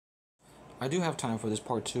I do have time for this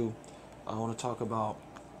part two. I want to talk about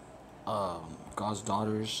God's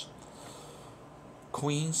daughters,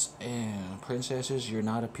 queens, and princesses. You're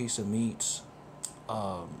not a piece of meat.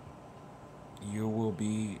 Um, you will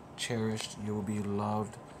be cherished. You will be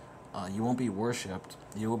loved. You won't be worshipped.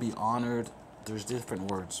 You will be honored. There's different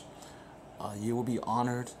words. You will be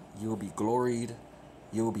honored. You will be gloried.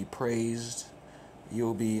 You will be praised. You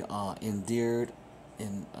will be endeared.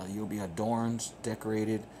 And you'll be adorned,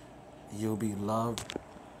 decorated. You'll be loved.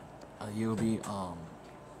 You'll be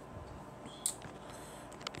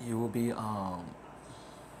you will be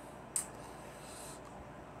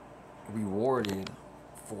rewarded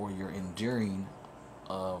for your enduring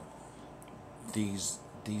of these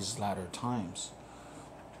latter times.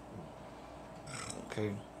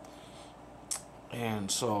 Okay,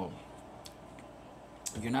 and so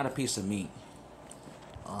you're not a piece of meat.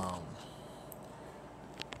 Um,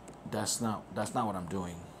 that's not what I'm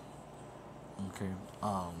doing. Okay.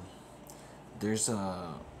 There's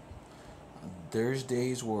there's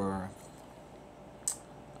days where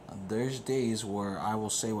I will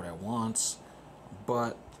say what I want,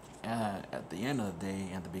 but at the end of the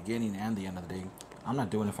day, at the beginning and the end of the day, I'm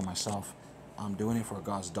not doing it for myself. I'm doing it for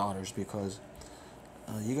God's daughters because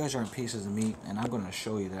you guys aren't pieces of meat, and I'm going to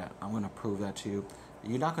show you that. I'm going to prove that to you.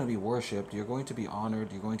 You're not going to be worshipped. You're going to be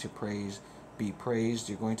honored. You're going to be praised.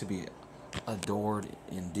 You're going to be adored,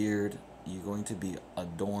 endeared. You're going to be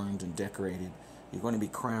adorned and decorated. You're going to be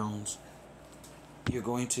crowned. You're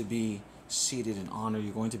going to be seated in honor.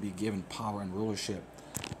 You're going to be given power and rulership.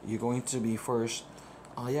 You're going to be first.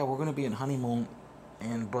 Yeah, we're going to be in honeymoon,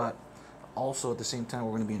 but also at the same time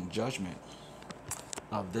we're going to be in judgment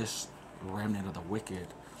of this remnant of the wicked,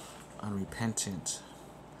 unrepentant,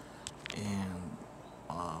 and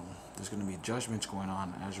there's going to be judgments going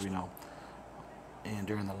on, as we know. And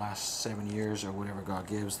during the last 7 years or whatever God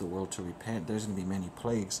gives the world to repent, there's going to be many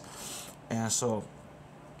plagues. And so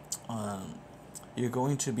you're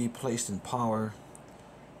going to be placed in power.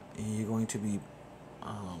 You're going to be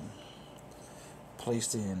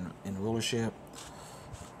placed in rulership.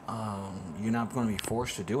 You're not going to be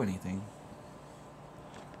forced to do anything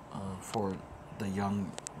for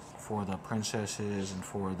the princesses and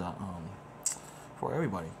for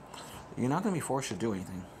everybody. You're not going to be forced to do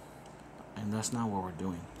anything, and that's not what we're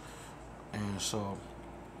doing. And so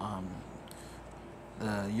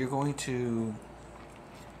you're going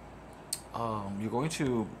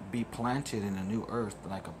to be planted in a new earth,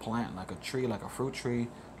 like a plant, like a tree, like a fruit tree,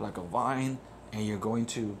 like a vine, and you're going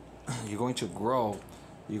to grow.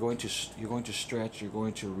 You're going to stretch. You're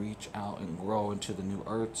going to reach out and grow into the new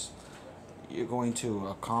earths. You're going to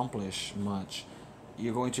accomplish much.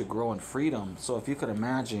 You're going to grow in freedom. So if you could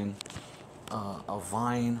imagine a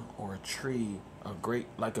vine or a tree,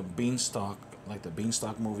 like a beanstalk, like the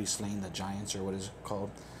Beanstalk movie, Slaying the Giants, or what is it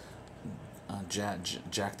called?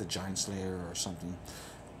 Jack the Giant Slayer or something.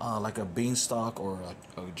 Like a beanstalk or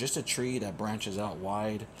just a tree that branches out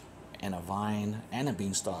wide, and a vine and a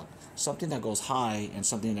beanstalk. Something that goes high and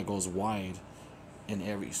something that goes wide in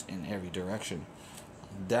every direction.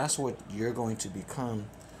 That's what you're going to become.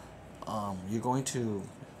 You're going to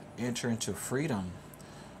enter into freedom.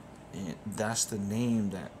 And that's the name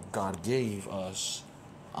that God gave us.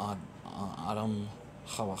 Adam,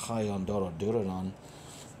 Hawachayon, Deroron,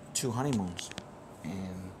 2 honeymoons,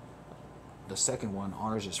 and the second one,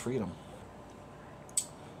 ours, is freedom.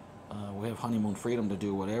 We have honeymoon freedom to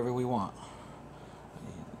do whatever we want.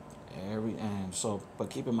 But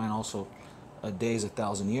keep in mind also, a day is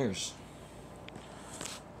 1,000 years.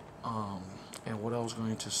 And what I was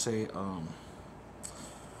going to say,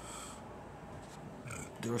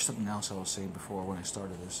 there was something else I was saying before when I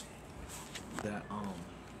started this. That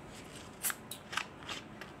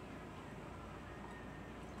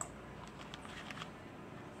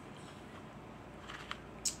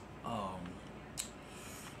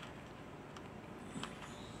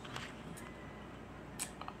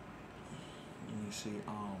let me see.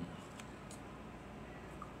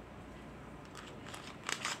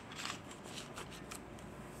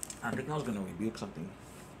 I think I was gonna rebuke something,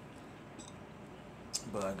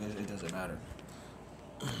 but I guess it doesn't matter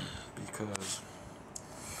because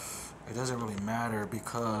it doesn't really matter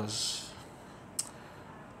because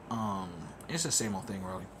it's the same old thing,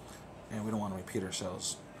 really, and we don't want to repeat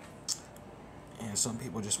ourselves. And some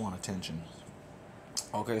people just want attention.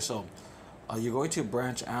 Okay, so you're going to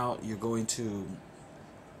branch out. You're going to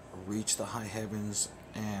reach the high heavens,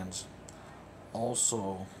 and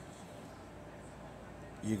also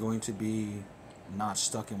you're going to be not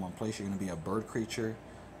stuck in one place. You're going to be a bird creature.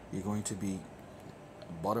 You're going to be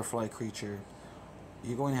a butterfly creature.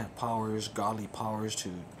 You're going to have powers, godly powers,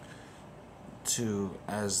 to to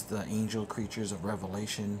as the angel creatures of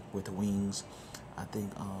Revelation with wings. I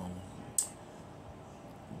think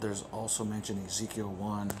there's also mentioned Ezekiel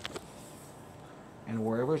 1, and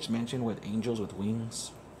wherever it's mentioned with angels with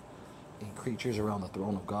wings and creatures around the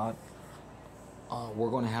throne of God, we're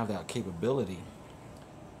going to have that capability.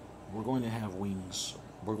 We're going to have wings.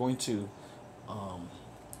 We're going to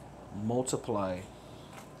multiply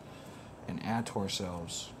and add to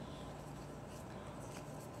ourselves.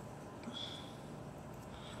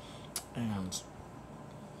 And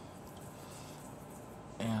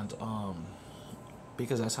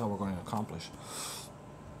because that's how we're going to accomplish.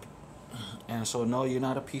 And so, no, you're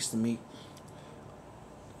not a piece of meat.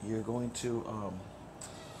 You're going to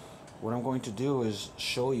what I'm going to do is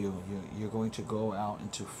show you. You're going to go out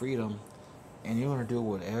into freedom, and you're going to do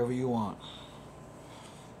whatever you want.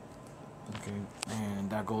 Okay, and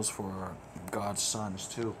that goes for God's sons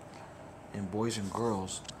too, and boys and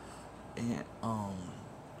girls. And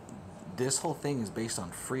this whole thing is based on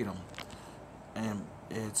freedom, and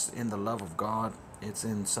it's in the love of God. It's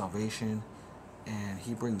in salvation, and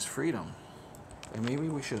He brings freedom. And maybe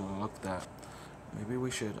we should look at that. Maybe we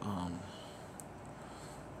should.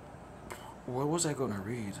 What was I going to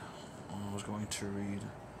read? I was going to read.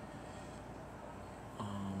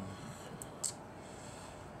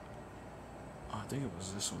 I think it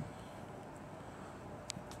was this one.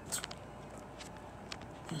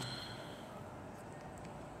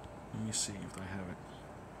 Let me see if I have it.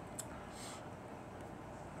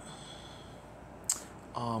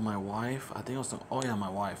 My wife. I think it was. Oh yeah, my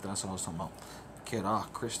wife. That's what I was talking about.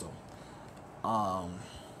 Kerach, Crystal.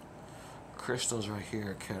 Crystal's right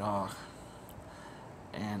here, Kerach.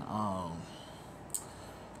 And oh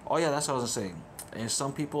yeah, that's what I was gonna say. And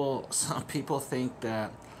some people think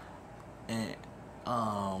that,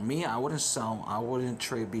 me, I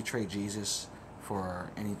wouldn't betray Jesus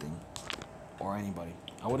for anything or anybody.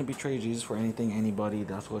 I wouldn't betray Jesus for anything, anybody.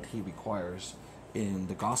 That's what He requires in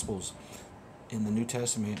the Gospels. In the New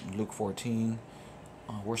Testament, Luke 14,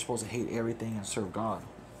 we're supposed to hate everything and serve God.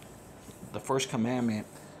 The first commandment,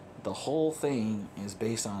 the whole thing is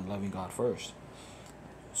based on loving God first.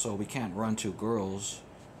 So we can't run to girls,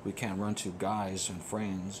 we can't run to guys and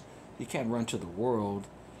friends, you can't run to the world.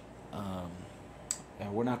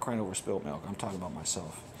 And we're not crying over spilled milk. I'm talking about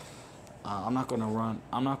myself. I'm not going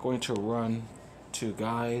to run to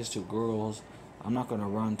guys, to girls. I'm not going to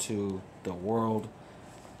run to the world.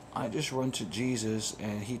 I just run to Jesus,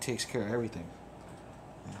 and He takes care of everything.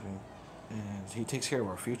 Okay? And He takes care of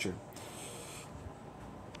our future.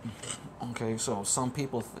 Okay, so some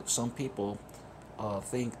people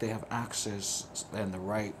think they have access and the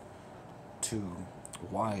right to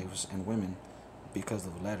wives and women because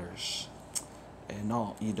of letters. And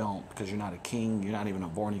no, you don't, because you're not a king. You're not even a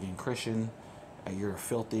born-again Christian. And you're a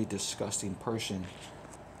filthy, disgusting person.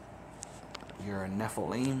 You're a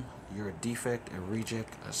Nephilim. You're a defect, a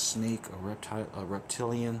reject, a snake, a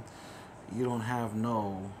reptilian. You don't have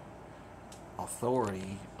no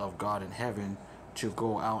authority of God in heaven to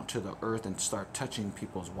go out to the earth and start touching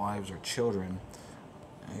people's wives or children.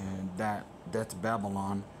 And that's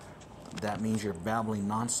Babylon. That means you're babbling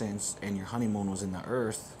nonsense, and your honeymoon was in the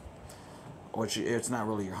earth. Which it's not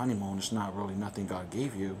really your honeymoon. It's not really nothing God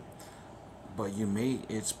gave you. But you made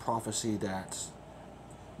it's prophecy that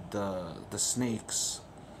the snakes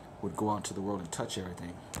would go out to the world and touch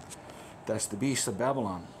everything. That's the beast of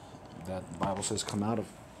Babylon. That the Bible says come out of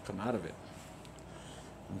it.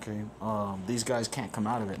 Okay. These guys can't come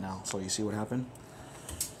out of it now. So you see what happened?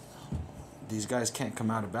 These guys can't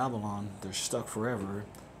come out of Babylon. They're stuck forever.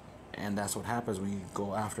 And that's what happens when you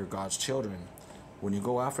go after God's children. When you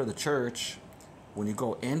go after the church, when you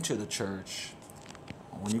go into the church,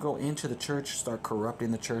 start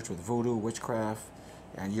corrupting the church with voodoo, witchcraft,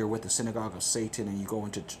 and you're with the synagogue of Satan, and you go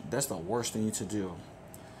into, that's the worst thing to do,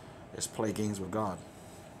 is play games with God.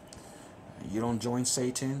 You don't join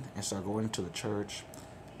Satan and start going into the church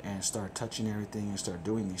and start touching everything and start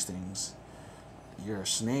doing these things. You're a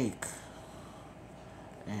snake,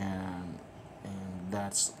 and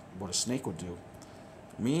that's what a snake would do.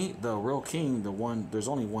 Me, the real king, there's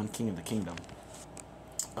only one king in the kingdom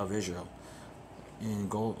of Israel. And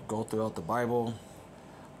go throughout the Bible.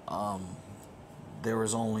 There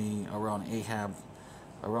was only around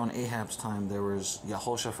Ahab's time, there was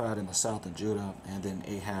Jehoshaphat in the south of Judah, and then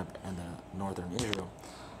Ahab in the northern Israel.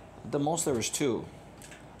 The most there was two.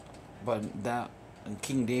 But and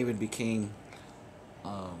King David became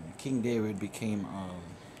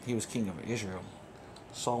he was king of Israel.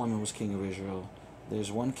 Solomon was king of Israel.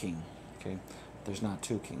 There's one king, okay? There's not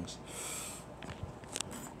two kings.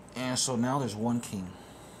 And so now there's one king,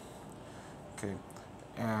 okay?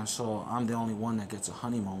 and so I'm the only one that gets a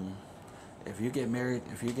honeymoon. If you get married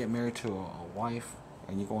to a wife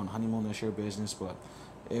and you go on honeymoon, that's your business. But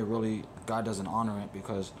it really, God doesn't honor it,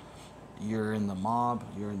 because you're in the mob,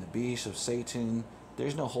 you're in the beast of Satan.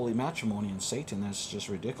 There's no holy matrimony in Satan. That's just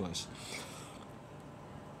ridiculous.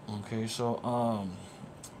 Okay, so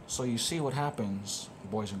you see what happens,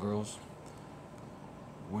 boys and girls,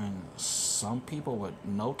 when some people with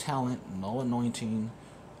no talent, no anointing,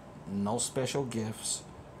 no special gifts,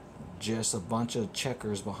 just a bunch of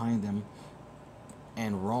checkers behind them,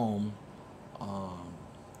 and Rome,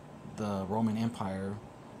 the Roman Empire,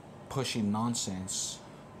 pushing nonsense,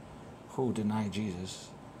 who deny Jesus.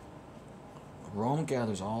 Rome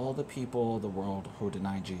gathers all the people of the world who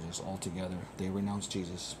deny Jesus all together. They renounce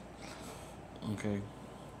Jesus. Okay.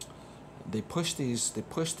 They push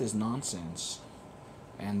this nonsense,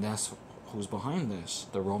 and that's who's behind this.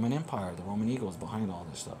 The Roman Empire, the Roman eagle is behind all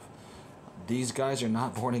this stuff. These guys are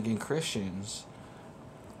not born again Christians.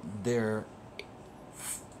 They're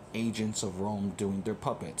agents of Rome, doing their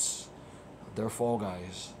puppets. They're fall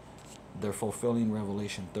guys. They're fulfilling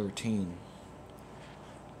Revelation 13.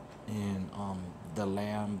 And the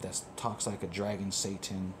lamb that talks like a dragon,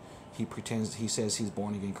 Satan, he says he's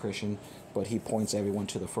born again Christian, but he points everyone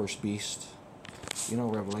to the first beast. You know,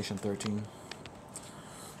 Revelation 13.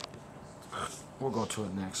 We'll go to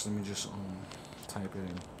it next. Let me just type it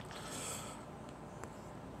in.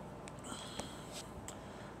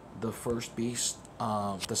 The first beast,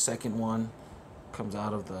 the second one, comes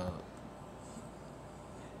out of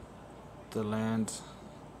the land.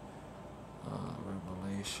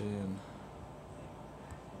 Revelation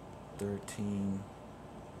 13.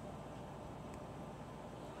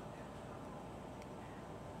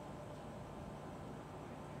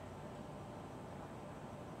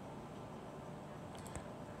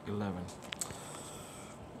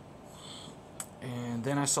 And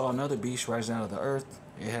then I saw another beast rising out of the earth.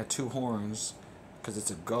 It had two horns, because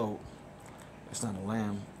it's a goat. It's not a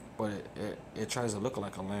lamb, but it tries to look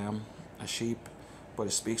like a lamb, a sheep, but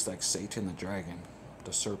it speaks like Satan the dragon,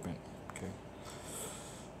 the serpent. Okay.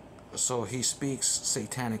 So he speaks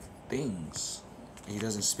satanic things. He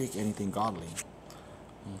doesn't speak anything godly.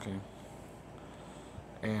 Okay.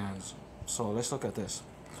 And so let's look at this.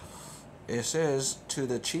 It says, to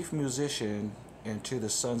the chief musician and to the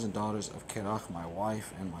sons and daughters of Kerach, my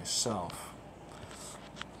wife and myself.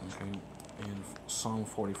 Okay, in Psalm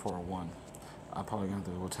 44:1. I'm probably going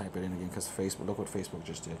to have to type it in again, because Facebook, look what Facebook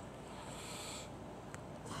just did.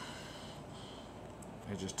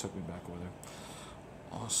 It just took me back over there.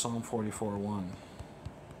 Psalm 44:1.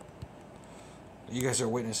 You guys are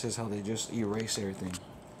witnesses how they just erase everything.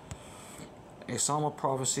 A psalm of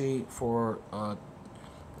prophecy for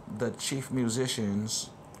the chief musicians.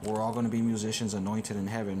 We're all going to be musicians anointed in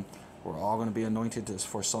heaven. We're all going to be anointed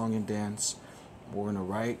for song and dance. We're going to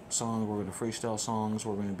write songs. We're going to freestyle songs.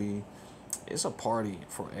 We're going to be... It's a party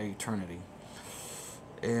for eternity.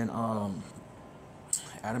 And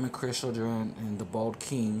Adam and Chris children and the bald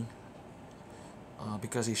king,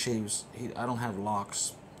 because he shaves... I don't have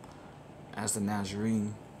locks as the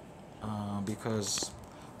Nazarene, because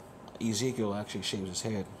Ezekiel actually shaves his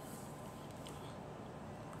head.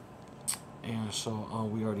 And so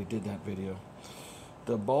we already did that video.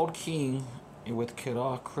 The bald king with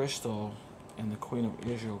Kerach crystal and the queen of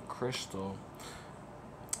Israel crystal.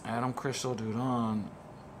 Adam crystal Deroron,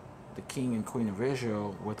 the king and queen of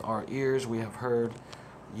Israel. With our ears we have heard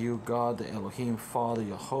you, God the Elohim, Father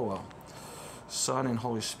Yehovah, Son and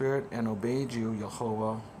Holy Spirit, and obeyed you,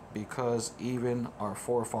 Yehovah, because even our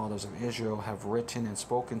forefathers of Israel have written and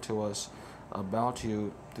spoken to us about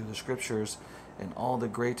you through the scriptures, and all the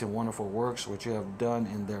great and wonderful works which you have done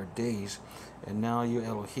in their days. And now you,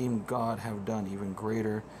 Elohim, God, have done even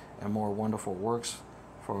greater and more wonderful works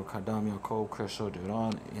for Kadam Yaakov Krishna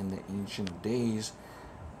Duran in the Ancient of Days.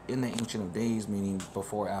 In the Ancient of Days, meaning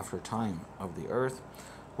before, after time of the earth,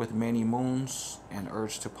 with many moons and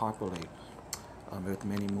earths to populate. With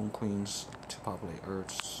many moon queens to populate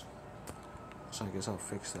earths. So I guess I'll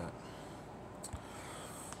fix that.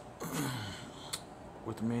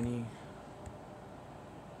 With many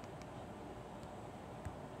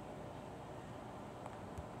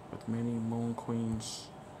moon queens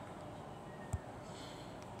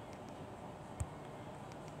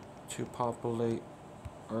to populate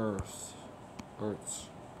earths.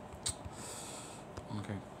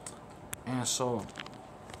 Okay. And so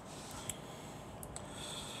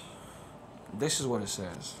this is what it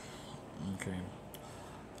says. Okay.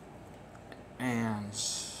 And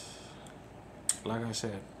like I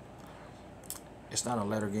said, it's not a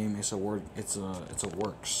letter game, it's a word, it's a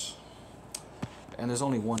works. And there's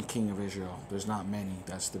only one king of Israel. There's not many.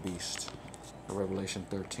 That's the beast. Revelation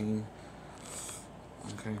 13.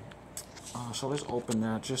 Okay. So let's open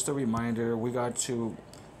that. Just a reminder, we got to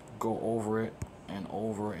go over it and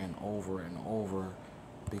over and over and over,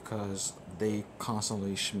 because they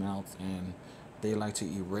constantly smelt and they like to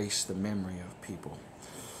erase the memory of people.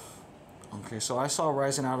 Okay, so I saw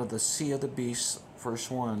rising out of the sea of the beast, first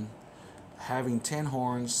one, having 10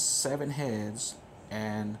 horns, 7 heads,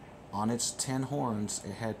 and on its 10 horns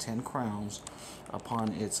it had 10 crowns,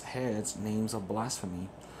 upon its heads names of blasphemy.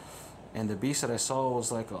 And the beast that I saw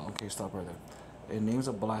was like, okay, stop right there. It names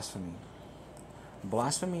of blasphemy.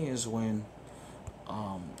 Blasphemy is when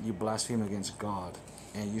you blaspheme against God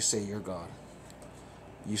and you say you're God.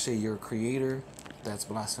 You say you're a creator, that's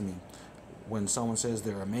blasphemy. When someone says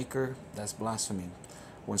they're a maker, that's blasphemy.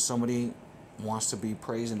 When somebody wants to be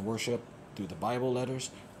praised and worshiped through the Bible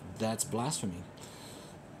letters, that's blasphemy.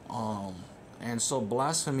 And so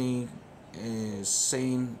blasphemy is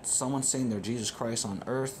saying, someone saying they're Jesus Christ on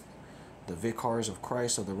earth, the vicars of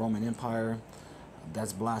Christ of the Roman Empire.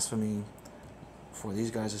 That's blasphemy. For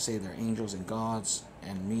these guys to say they're angels and gods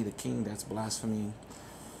and me the king, that's blasphemy.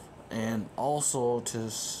 And also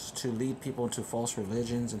to lead people into false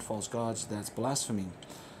religions and false gods, that's blasphemy.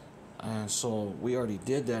 And so we already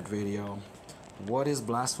did that video. What is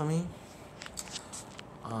blasphemy?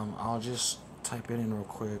 I'll just type it in real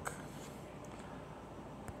quick.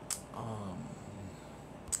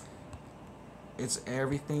 It's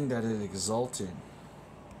everything that is exalted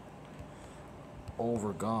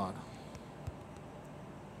over God.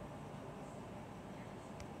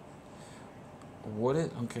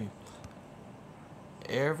 Okay.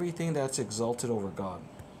 Everything that's exalted over God.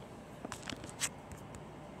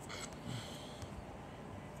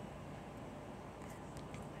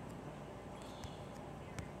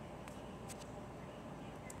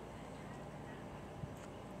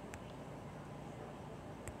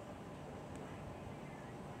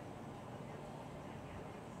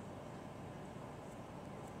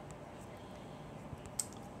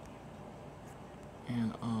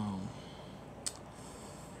 And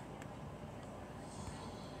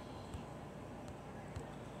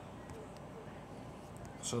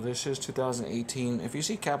so this is 2018. If you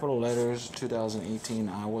see capital letters 2018,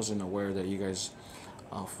 I wasn't aware that you guys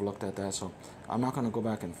looked at that, so I'm not going to go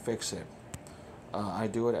back and fix it. I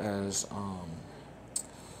do it as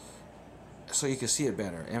so you can see it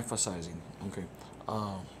better, emphasizing. Okay.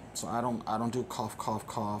 So I don't do cough cough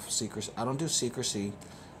cough secrecy. I don't do secrecy.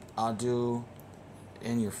 I'll do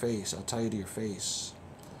in your face. I'll tell you to your face.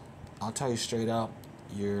 I'll tell you straight up.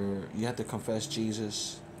 You have to confess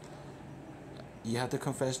Jesus. You have to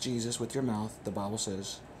confess Jesus with your mouth. The Bible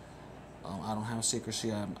says. I don't have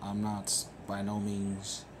secrecy. I'm not by no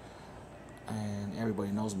means. And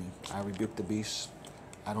everybody knows me. I rebuke the beast.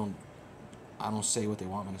 I don't say what they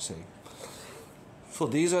want me to say. So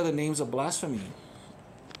these are the names of blasphemy.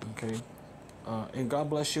 Okay. And God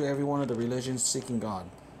bless you, every one of the religions seeking God.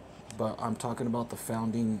 But I'm talking about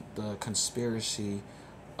the conspiracy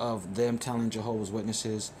of them telling Jehovah's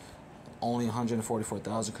Witnesses only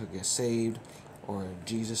 144,000 could get saved, or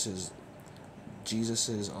Jesus is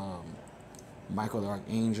Michael the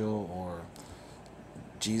Archangel, or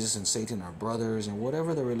Jesus and Satan are brothers, and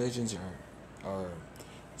whatever the religions are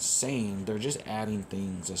saying, they're just adding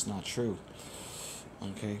things that's not true.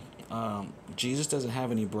 Okay, Jesus doesn't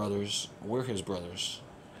have any brothers. We're his brothers.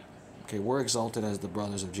 Okay, we're exalted as the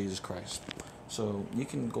brothers of Jesus Christ. So you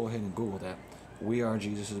can go ahead and Google that. We are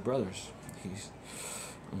Jesus' brothers.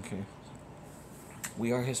 Okay.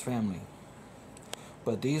 We are his family.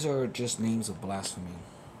 But these are just names of blasphemy.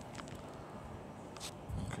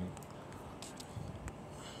 Okay.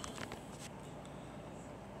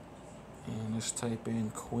 And let's type in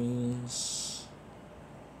queens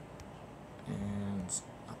and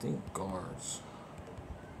I think guards.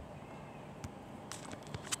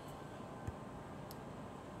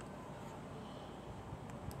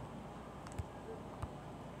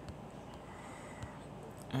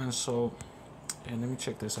 And so, and let me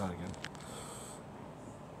check this out again.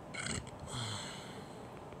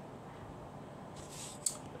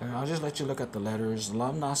 And I'll just let you look at the letters.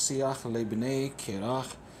 Lam Nasiach Lebnei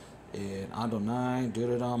Kerach in Adonay,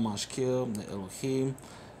 Deroron Mashkil, Elohim,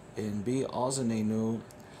 in Bi Ozanenu,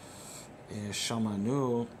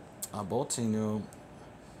 Shamanu, Abotenu,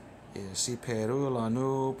 Siperu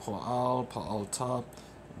Lanu, Pa'alta,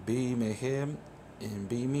 Bi Mehim, in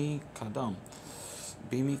Bimi Kadam.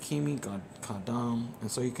 Bimi Kimi Kadam. And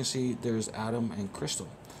so you can see there's Adam and Crystal.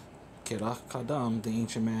 Kerach Kadam, the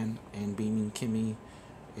ancient man, and Bimi Kimi,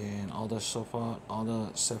 and all the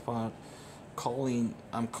Sefat,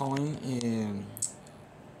 I'm calling in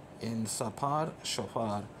Sapad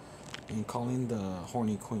Shofar and calling the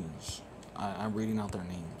horny queens. I'm reading out their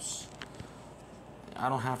names. I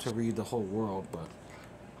don't have to read the whole world, but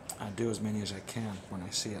I do as many as I can when I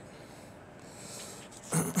see it.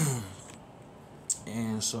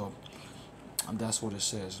 And so that's what it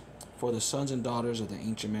says. For the sons and daughters of the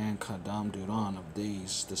ancient man Kadam Duran of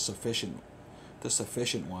these, the sufficient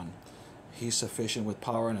one, he's sufficient with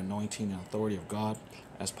power and anointing and authority of God,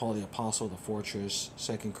 as Paul the Apostle, the fortress,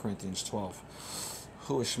 2 Corinthians 12,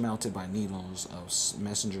 who is smelted by needles of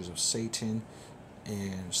messengers of Satan.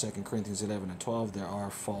 In 2 Corinthians 11 and 12, there are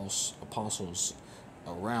false apostles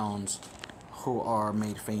around who are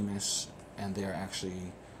made famous, and they're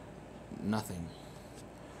actually nothing.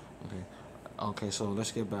 Okay, so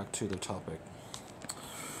let's get back to the topic.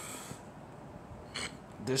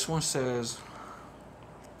 This one says,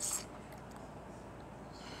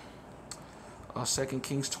 2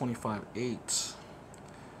 Kings 25:8.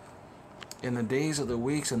 In the days of the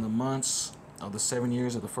weeks and the months of the 7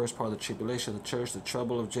 years of the first part of the tribulation of the church, the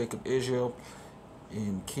trouble of Jacob Israel,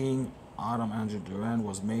 in King Adonay Deroron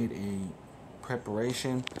was made a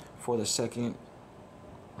preparation for the second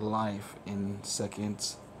life in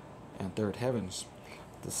second and third heavens.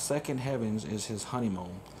 The second heavens is his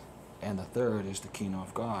honeymoon, and the third is the kingdom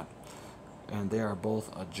of God, and they are both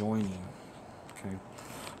adjoining. Okay.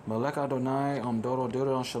 Melech Adonai Omdoro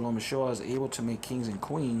Deroron Shalom Yeshua is able to make kings and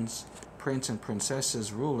queens, prince and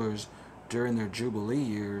princesses, rulers during their jubilee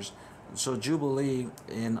years. So jubilee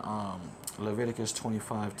in Leviticus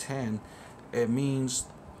 25:10, it means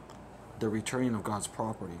the returning of God's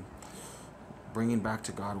property, bringing back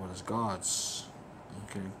to God what is God's.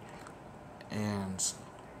 Okay. And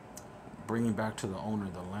bringing back to the owner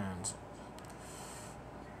of the land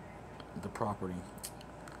the property.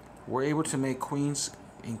 We're able to make queens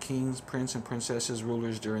and kings, prince and princesses,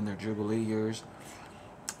 rulers during their jubilee years,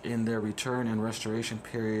 in their return and restoration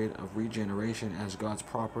period of regeneration as God's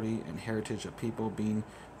property and heritage of people being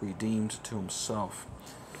redeemed to himself.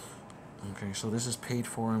 Okay, so this is paid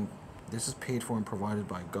for and and provided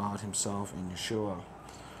by God himself in Yeshua.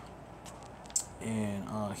 And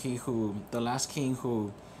the last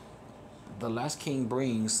king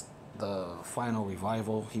brings the final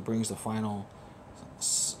revival. He brings the final,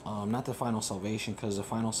 not the final salvation, because the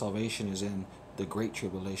final salvation is in the great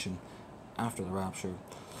tribulation after the rapture.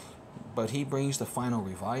 But he brings the final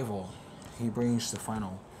revival. He brings the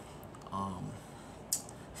final,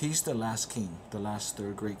 he's the last king, the last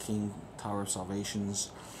third great king, Tower of Salvations,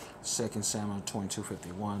 2 Samuel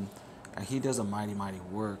 22:51. And he does a mighty, mighty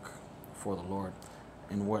work for the Lord.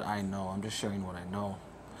 And what I know, I'm just sharing what I know.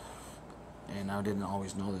 And I didn't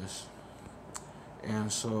always know this.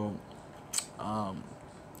 And so,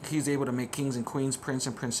 he's able to make kings and queens, prince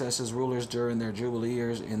and princesses, rulers during their jubilee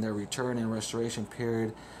years, in their return and restoration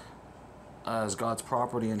period as God's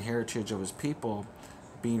property and heritage of his people,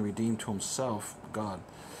 being redeemed to himself, God,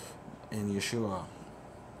 in Yeshua,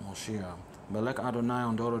 Moshiach. Melech Adonai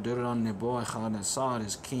Ondoro Deroron Nebo Echad Esad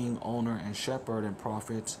is king, owner, and shepherd, and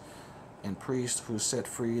prophet, and priest, who set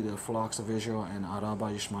free the flocks of Israel and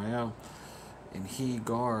Araba Ishmael, and he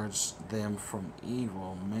guards them from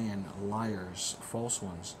evil men, liars, false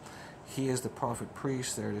ones. He is the prophet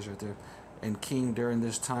priest, there it is right there, and king during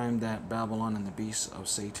this time that Babylon and the beast of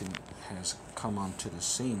Satan has come onto the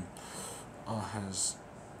scene, has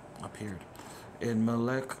appeared. In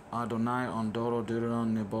Melech Adonai Ondoro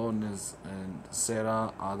Deroron Nebo and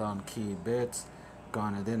Zerah Adan Ki Bet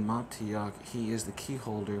Ganadin Maptiach, he is the key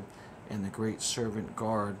holder and the great servant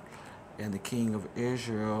guard and the king of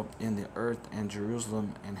Israel in the earth and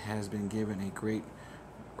Jerusalem, and has been given a great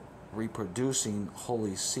reproducing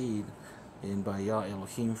holy seed in Baya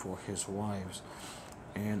Elohim for his wives.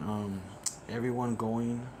 And everyone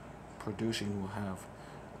going producing will have,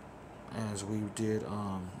 as we did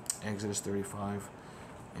Exodus 35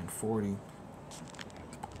 and 40,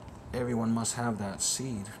 everyone must have that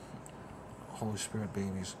seed, Holy Spirit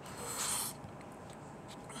babies.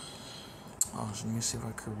 So let me see if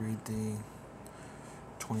I could read the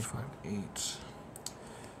 25:8.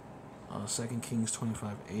 2 Kings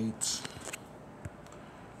 25:8.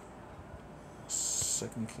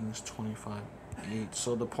 2 Kings 25:8.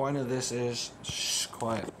 So the point of this is,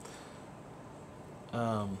 quiet.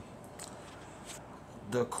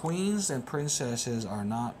 The queens and princesses are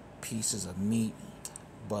not pieces of meat,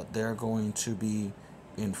 but they're going to be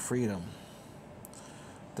in freedom.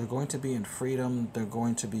 They're going to be in freedom. They're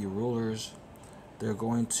going to be rulers. They're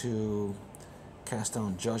going to cast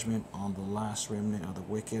down judgment on the last remnant of the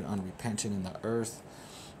wicked, unrepentant in the earth.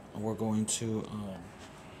 And we're going to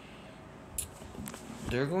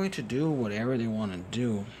they're going to do whatever they want to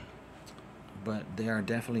do, but they are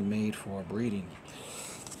definitely made for breeding.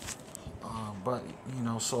 But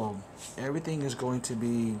so everything is going to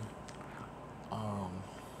be, um,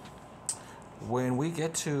 when we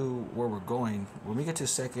get to where we're going, when we get to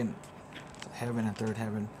second heaven and third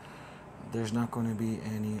heaven, there's not going to be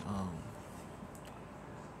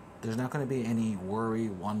any worry,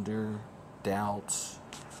 wonder, doubts.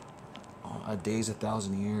 A day's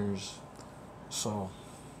 1,000 years. So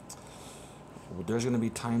there's going to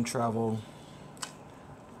be time travel.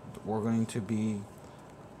 We're going to be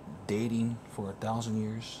dating for 1,000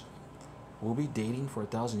 years. We'll be dating for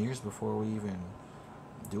 1,000 years before we even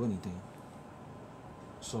do anything.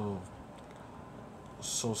 So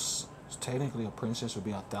technically, a princess would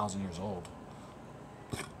be 1,000 years old,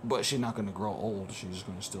 but she's not going to grow old. She's just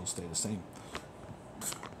going to still stay the same.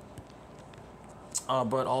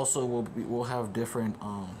 But also, we'll have different.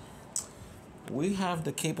 We have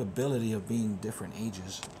the capability of being different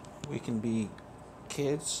ages. We can be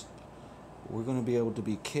kids. We're going to be able to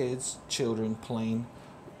be kids, children playing.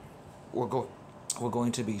 We're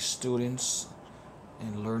going to be students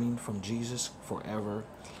and learning from Jesus forever.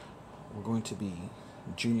 We're going to be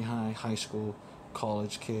junior high, high school,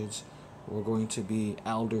 college kids. We're going to be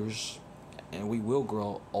elders, and we will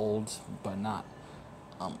grow old, but not.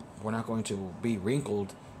 We're not going to be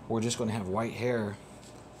wrinkled. We're just going to have white hair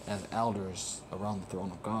as elders around the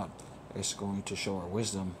throne of God. It's going to show our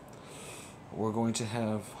wisdom. We're going to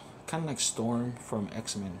have kind of like Storm from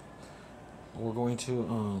X-Men. We're going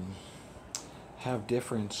to have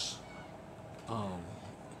different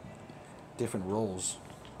roles.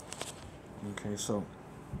 Okay, so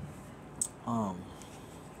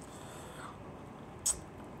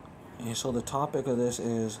and so the topic of this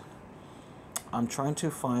is, I'm trying to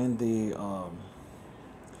find the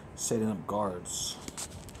setting up guards.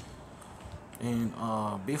 And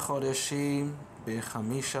Bichodeshim,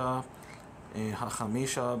 Bechamisha,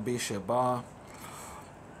 Hachamisha, Bisheba,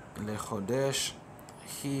 Lechodesh,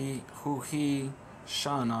 Huhi,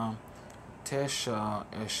 Shana, Tesha,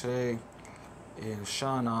 Eshrei, El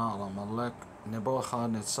Shana, Alamalek,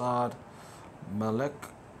 Nebuchadnezzar, Melech,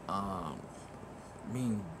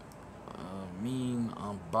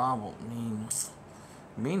 Babel,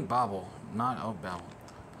 mean Babel, not of Babel.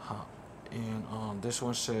 And this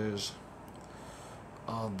one says,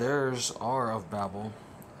 theirs are of Babel,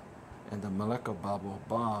 and the Melech of Babel,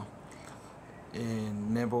 Ba, in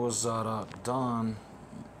Nebuzaradan,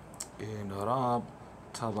 in Rab,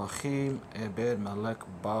 Tabachim, Ebed, Melech,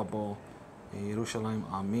 Babel, in Yerushalayim,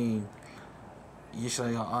 Amin,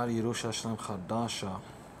 Yishaya Ar Yerushalayim Chadasha.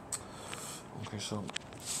 Okay, so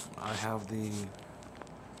I have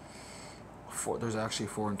there's actually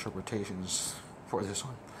 4 interpretations for this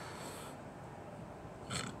one,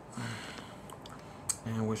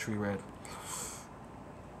 and which we read.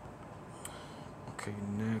 Okay,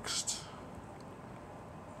 next.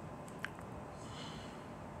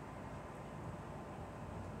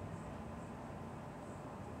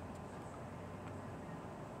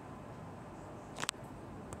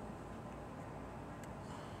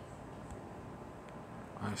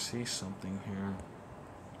 I see something here.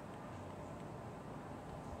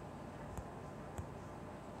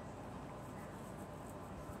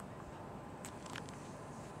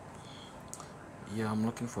 Yeah, I'm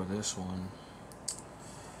looking for this one.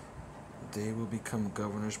 They will become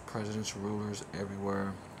governors, presidents, rulers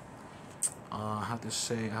everywhere. I have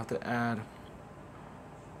to add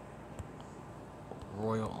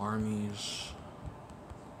royal armies.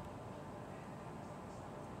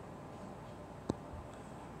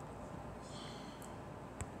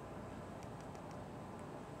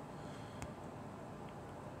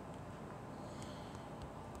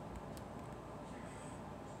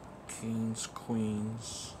 Kings,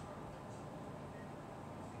 queens,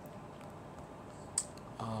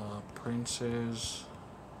 princes,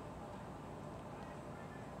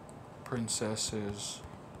 princesses,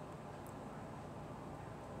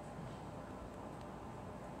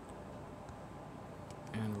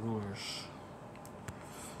 and rulers.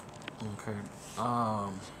 Okay.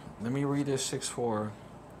 Let me read this 6:4.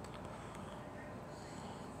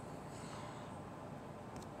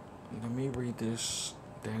 Let me read this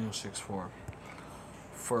Daniel 6:4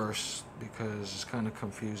 first, because it's kind of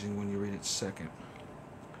confusing when you read it second.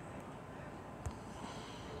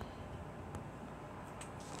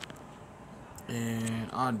 And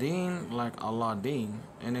Adin, like Aladdin,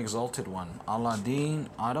 an exalted one. Aladdin,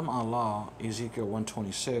 Adam Allah, Ezekiel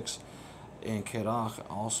 126, and Kerach,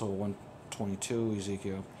 also 122,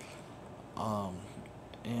 Ezekiel.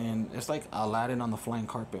 And it's like Aladdin on the flying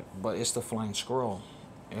carpet, but it's the flying scroll.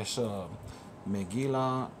 It's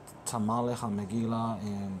Megillah, Tamale HaMegillah,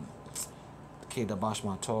 and Kedabash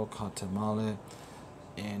Matok HaTamale.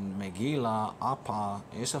 And Megillah, Appa,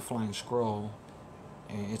 it's a flying scroll,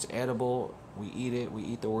 and it's edible. We eat it. We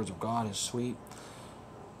eat the words of God. It's sweet.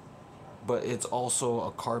 But it's also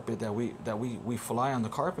a carpet that we fly on the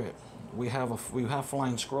carpet. We have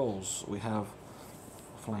flying scrolls. We have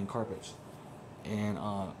flying carpets. And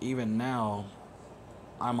even now,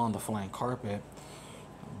 I'm on the flying carpet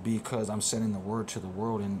because I'm sending the word to the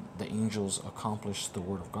world, and the angels accomplish the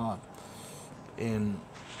word of God. In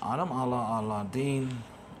Adam Allah Aladin,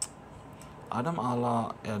 Adam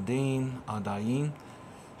Allah Adin Adayin,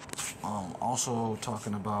 also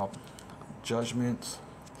talking about judgment.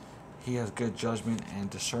 He has good judgment and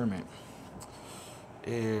discernment.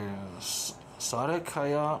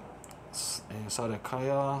 Sarekaya,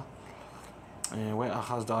 Sarekaya, we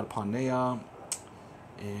Ahazdad Panea,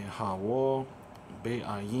 Hawo,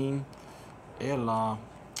 Be'ayin, Ela,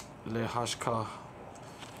 Lehashka,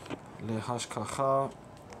 Lehashkacha,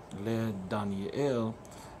 Le Daniel,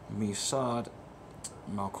 Misad,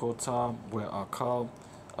 Makota, we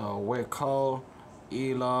Kal,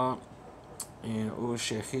 Ela, in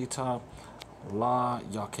Ushechita, La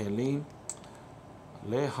Yakelim,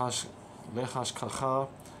 Lehashkacha,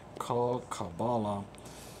 Kal Kabbalah,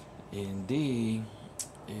 Indeed,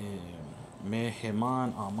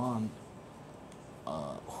 Meheman Aman,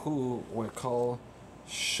 who we call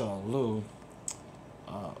Shalu,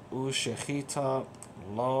 Ushechita,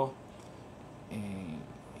 La, and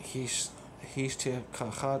Histe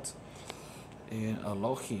Kachat, and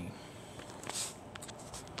Alohi.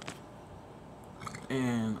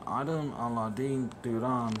 And Adam Aladin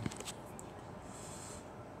Duran,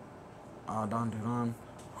 Adan Duran,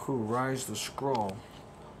 who writes the scroll.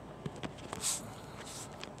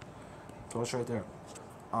 So it's right there.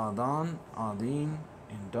 Adan, Adin,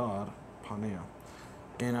 and Dad, Panea.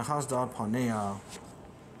 And Ahazdad Panea,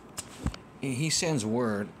 he sends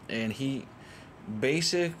word, and he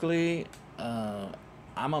basically,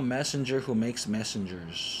 I'm a messenger who makes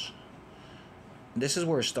messengers. This is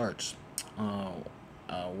where it starts.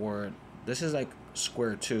 Word. This is like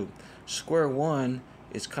square two. Square one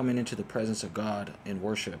is coming into the presence of God in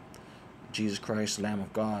worship. Jesus Christ, Lamb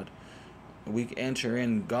of God. We enter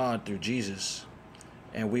in God through Jesus,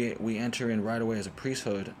 and we enter in right away as a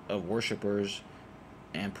priesthood of worshipers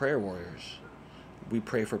and prayer warriors. We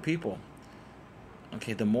pray for people.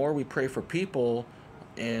 Okay, the more we pray for people,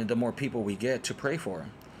 and the more people we get to pray for.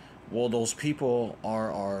 Well, those people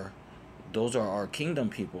are our kingdom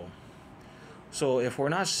people. So if we're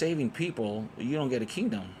not saving people, you don't get a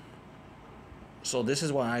kingdom. So this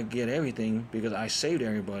is why I get everything, because I saved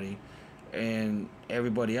everybody, and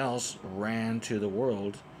everybody else ran to the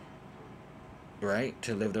world, right,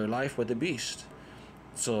 to live their life with the beast.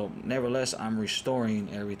 So nevertheless, I'm restoring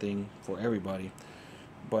everything for everybody,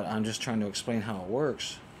 but I'm just trying to explain how it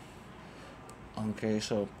works. Okay,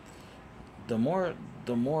 so the more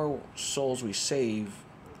souls we save,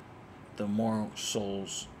 the more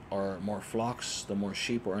souls or more flocks, the more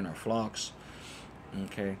sheep are in our flocks.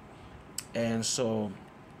 Okay, and so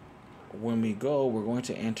when we go, we're going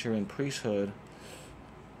to enter in priesthood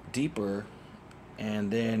deeper,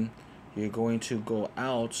 and then you're going to go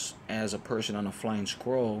out as a person on a flying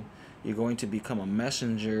scroll. You're going to become a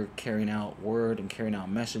messenger, carrying out word and carrying out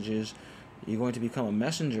messages. You're going to become a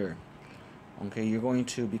messenger. Okay, you're going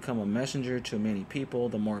to become a messenger to many people.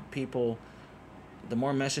 The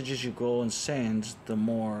more messages you go and send, the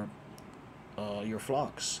more your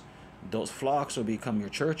flocks. Those flocks will become your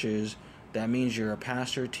churches. That means you're a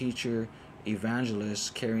pastor, teacher,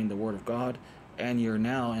 evangelist carrying the word of God, and you're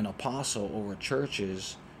now an apostle over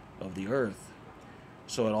churches of the earth.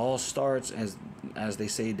 So it all starts as they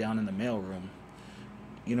say down in the mailroom.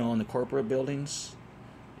 You know, in the corporate buildings.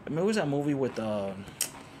 I mean, what was that movie with the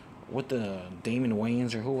Damon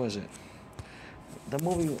Wayans, or who was it? The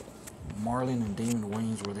movie Marlon and Damon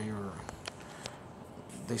Wayans, where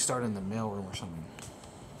they started in the mailroom or something.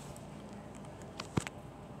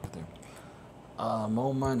 Right there.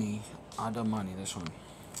 Mo Money, Ada Money, this one.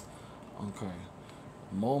 Okay.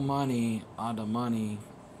 Mo Money, Ada Money,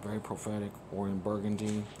 very prophetic, or in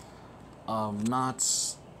Burgundy. Not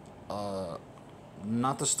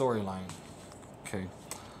the storyline. Okay.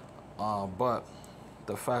 But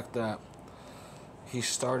the fact that he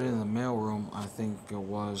started in the mailroom, I think it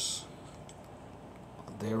was,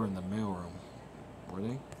 they were in the mailroom. Were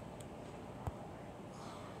they?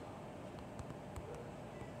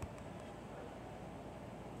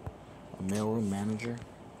 A mailroom manager?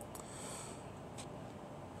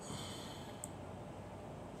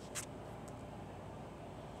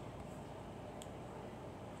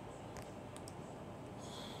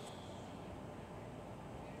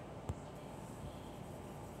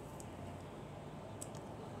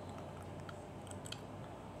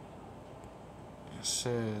 It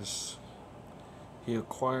says he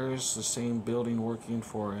acquires the same building working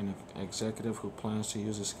for an executive who plans to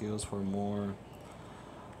use his skills for more.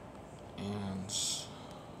 And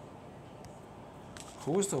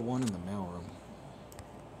who was the one in the mailroom?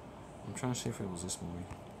 I'm trying to see if it was this movie.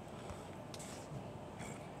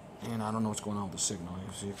 And I don't know what's going on with the signal.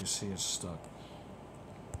 As you can see, it's stuck.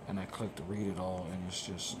 And I clicked to read it all, and it's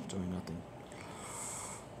just doing nothing.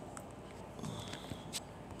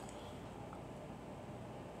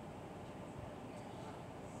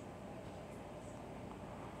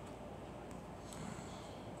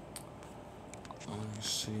 Let me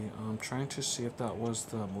see. I'm trying to see if that was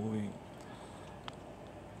the movie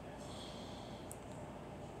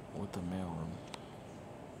with the mailroom.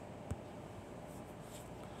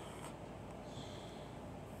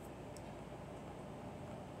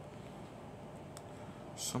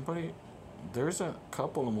 Somebody, there's a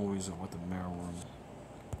couple of movies with the mailroom.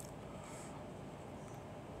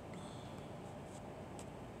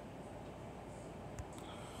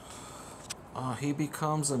 He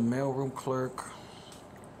becomes a mailroom clerk.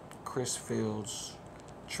 Chris Fields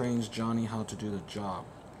trains Johnny how to do the job.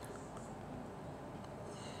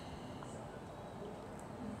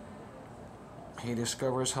 He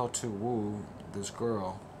discovers how to woo this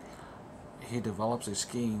girl. He develops a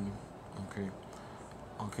scheme. Okay,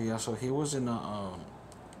 yeah, so he was in a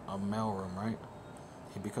mailroom, right?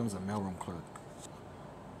 He becomes a mailroom clerk.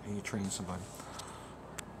 He trains somebody.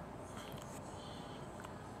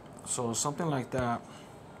 So something like that,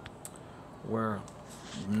 where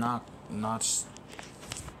not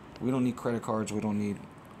we don't need credit cards. We don't need,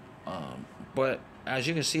 but as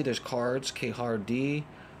you can see, there's cards, KHD,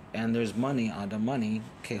 and there's money, the money,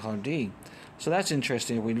 KHD. So that's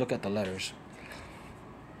interesting. If we look at the letters.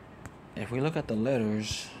 If we look at the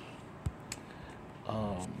letters,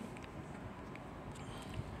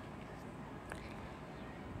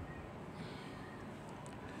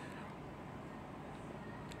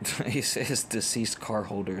 he says deceased card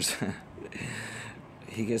holders.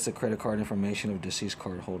 He gets the credit card information of deceased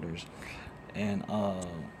card holders, and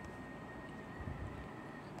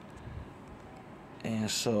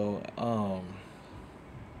so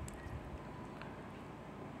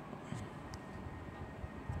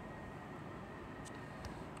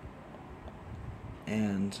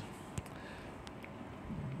and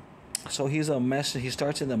so he's a mess. He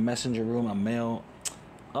starts in the messenger room, a mail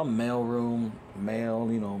room,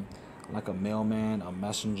 you know, like a mailman, a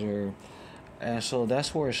messenger, and so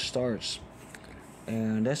that's where it starts,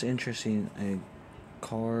 and that's interesting. A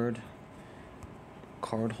card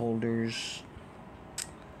holders,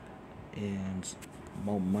 and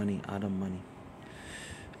more money, out of money,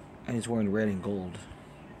 and he's wearing red and gold.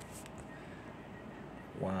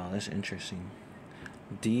 Wow, that's interesting.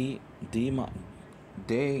 De da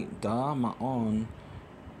maon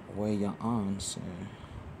wayaan se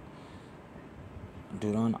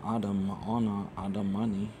duran adam maona adam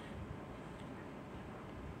money.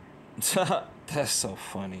 That's so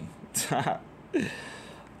funny.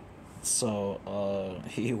 So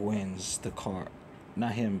he wins the car,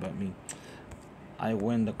 not him but me. I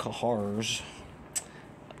win the cars.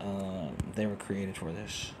 They were created for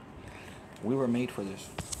this. We were made for this.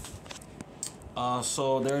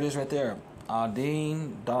 So there it is right there.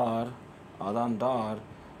 Adan Dodd,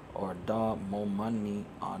 or Da Momani,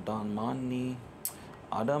 Adan Money.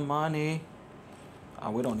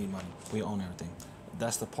 We don't need money. We own everything.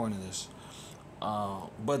 That's the point of this.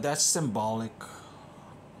 But that's symbolic,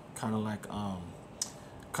 kind of like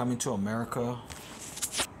coming to America,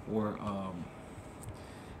 where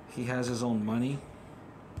he has his own money,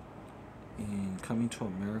 and coming to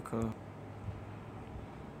America.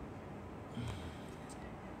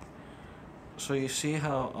 So you see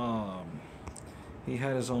how he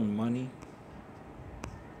had his own money.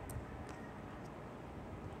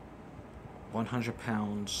 100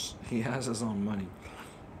 pounds. He has his own money.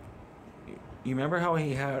 You remember how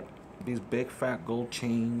he had these big fat gold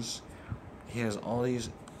chains? He has all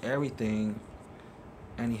these, everything,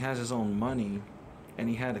 and he has his own money, and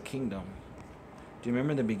he had a kingdom. Do you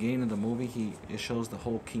remember the beginning of the movie? It shows the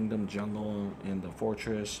whole kingdom, jungle, and the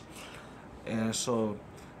fortress. And so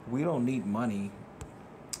we don't need money.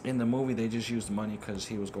 In the movie, they just used money because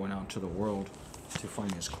he was going out to the world to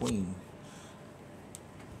find his queen,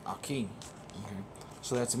 Akeem. Okay.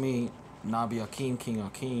 So that's me, Nabi Akeem, King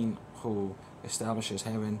Akeem, who establishes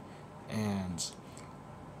heaven, and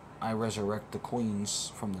I resurrect the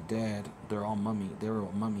queens from the dead. They're all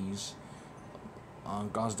mummies.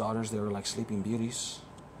 God's daughters, they were like sleeping beauties.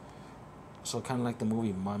 So kind of like the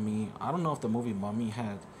movie Mummy. I don't know if the movie Mummy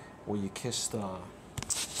had where you kiss the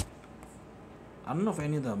I don't know if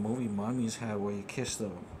any of the movie mummies had where you kiss the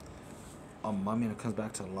a mummy and it comes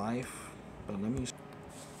back to life. But let me.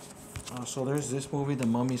 So there's this movie, The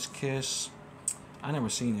Mummy's Kiss. I never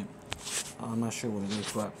seen it. I'm not sure what it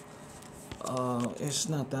is, but it's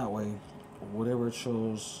not that way. Whatever it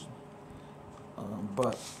shows,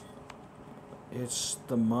 but it's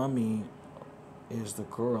the mummy is the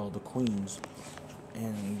girl, the queens,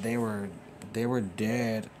 and they were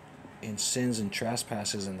dead in sins and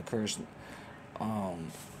trespasses and the curse, um,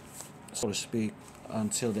 so to speak,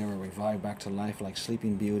 until they were revived back to life, like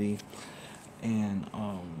Sleeping Beauty, and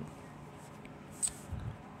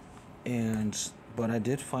but I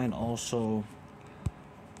did find also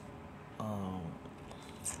um,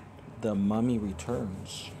 the Mummy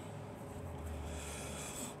Returns.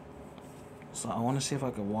 So I want to see if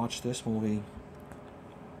I could watch this movie.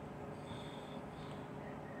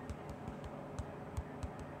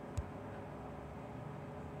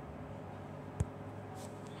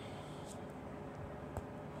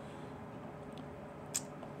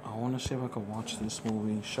 I want to see if I could watch this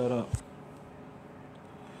movie. Shut up.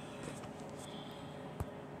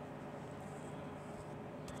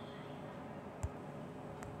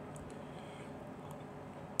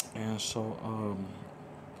 And so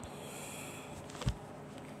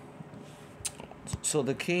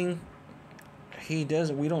the king, he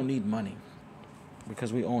does. We don't need money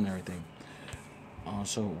because we own everything.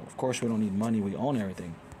 So of course we don't need money. We own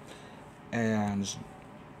everything, and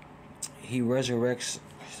he resurrects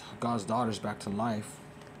God's daughters back to life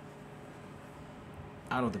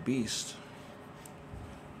out of the beast,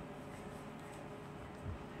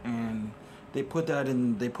 and they put that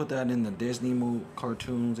in the Disney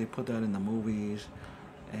cartoons. They put that in the movies,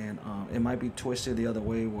 and it might be twisted the other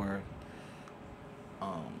way where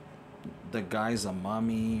um, the guy's a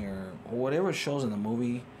mummy or whatever it shows in the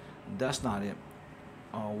movie. That's not it.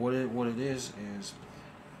 What it is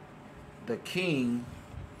the king,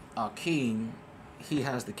 king, he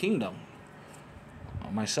has the kingdom.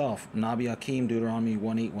 Myself, Nabi Akim, Deuteronomy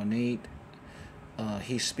 1818.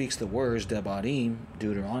 He speaks the words, Debarim,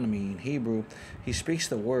 Deuteronomy in Hebrew. He speaks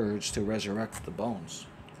the words to resurrect the bones.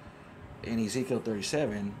 In Ezekiel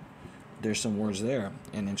 37, there's some words there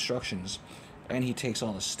and instructions. And he takes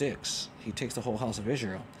all the sticks. He takes the whole house of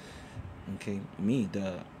Israel. Okay, me,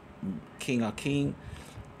 the King Akim,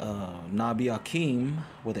 Nabi Akim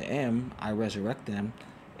with an M, I resurrect them.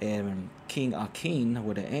 And King Akin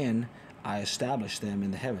with an N, I establish them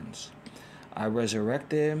in the heavens. I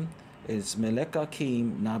resurrect them. It's Melech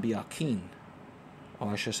Akim, Nabi Akin. Or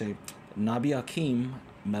I should say, Nabi Akim,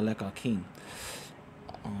 Melech Akin.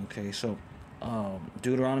 Okay, so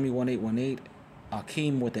Deuteronomy 1818,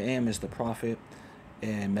 Akim with the M is the prophet,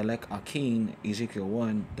 and Melech Akin, Ezekiel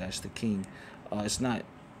 1, that's the king. It's not,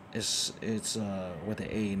 it's with an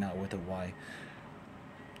A, not with a Y.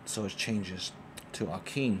 So it changes to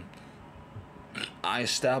Akim. I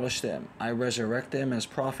establish them. I resurrect them as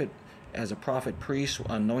a prophet priest,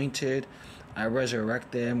 anointed. I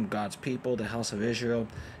resurrect them, God's people, the house of Israel,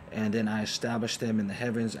 and then I establish them in the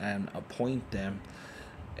heavens and appoint them.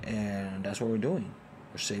 And that's what we're doing.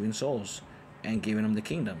 We're saving souls and giving them the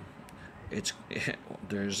kingdom. It's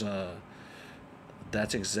there's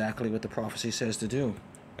that's exactly what the prophecy says to do,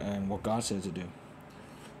 and what God says to do.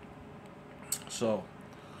 So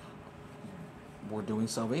we're doing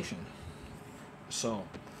salvation. So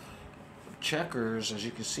checkers, as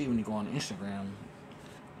you can see when you go on Instagram,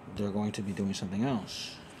 they're going to be doing something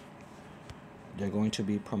else. They're going to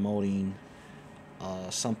be promoting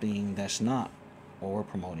something that's not what we're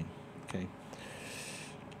promoting. Okay.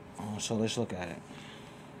 So let's look at it.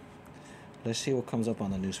 Let's see what comes up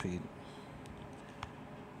on the newsfeed.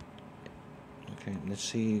 Okay, let's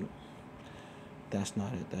see. That's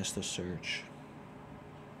not it. That's the search.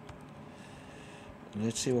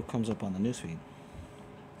 Let's see what comes up on the newsfeed.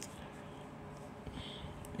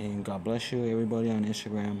 And God bless you, everybody on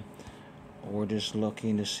Instagram. We're just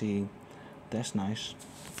looking to see. That's nice.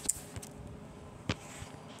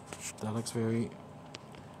 That looks very,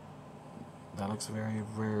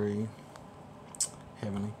 very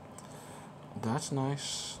heavenly. That's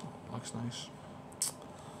nice. Looks nice.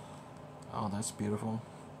 Oh, that's beautiful.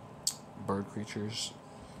 Bird creatures.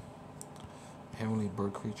 Heavenly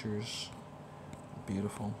bird creatures.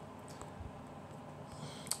 Beautiful.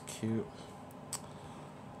 Cute.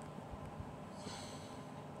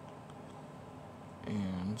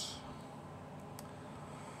 And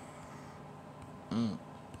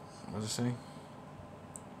what does it say?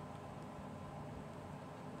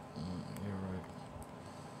 You're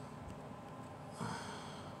right.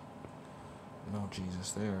 No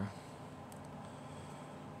Jesus there.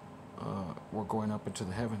 We're going up into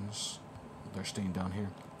the heavens. They're staying down here.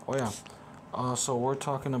 Oh yeah. So we're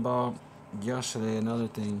talking about yesterday. Another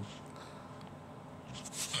thing.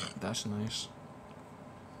 That's nice.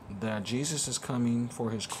 That Jesus is coming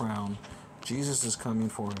for his crown. Jesus is coming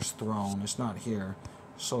for his throne. It's not here,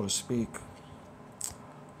 so to speak.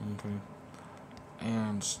 Okay.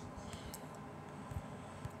 And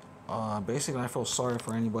basically, I feel sorry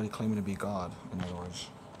for anybody claiming to be God. In other words,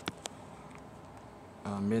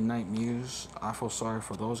 Midnight Muse. I feel sorry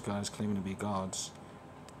for those guys claiming to be gods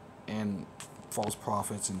and false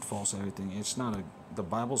prophets and false everything. It's not a. The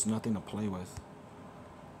Bible's nothing to play with.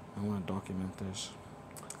 I want to document this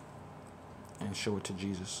and show it to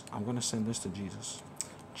Jesus. I'm going to send this to Jesus.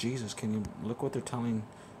 Jesus, can you look what they're telling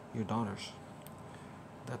your daughters?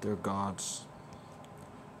 That they're gods,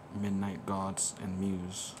 midnight gods, and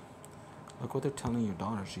muse. Look what they're telling your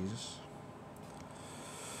daughters, Jesus.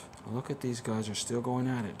 Look at these guys are still going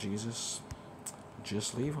at it, Jesus.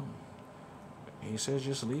 Just leave them. He says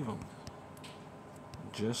just leave them.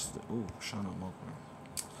 Just, ooh, shut up,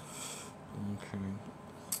 okay.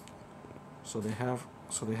 So they have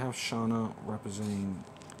Shauna representing,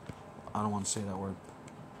 I don't want to say that word,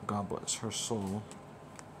 God bless her soul.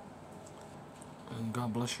 And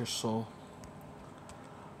God bless your soul.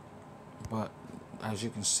 But as you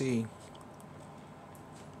can see,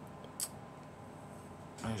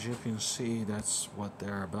 that's what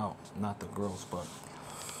they're about. Not the girls, but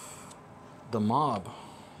the mob,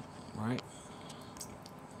 right?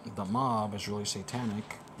 The mob is really satanic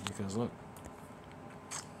because look,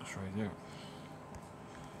 it's right there.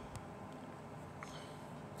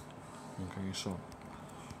 Okay, so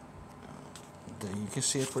you can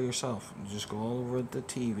see it for yourself. You just go all over the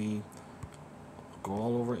TV, go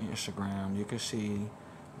all over Instagram. You can see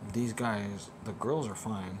these guys. The girls are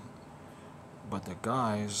fine, but the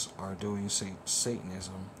guys are doing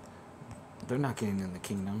Satanism. They're not getting in the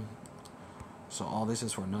kingdom. So all this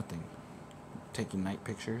is for nothing. Taking night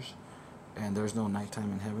pictures, and there's no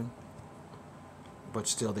nighttime in heaven. But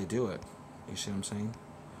still they do it. You see what I'm saying?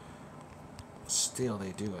 Still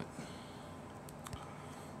they do it.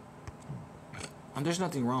 And there's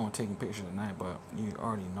nothing wrong with taking pictures at night, but you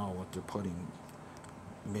already know what they're putting.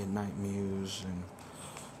 Midnight Muse, and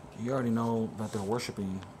you already know that they're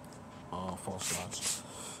worshiping false gods.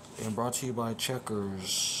 And brought to you by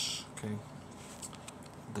Checkers, okay?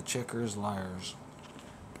 The Checkers liars.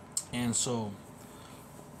 And so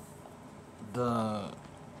the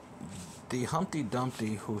Humpty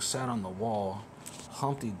Dumpty who sat on the wall,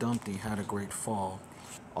 Humpty Dumpty had a great fall.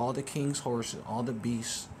 All the king's horses, all the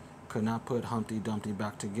beasts could not put Humpty Dumpty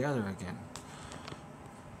back together again.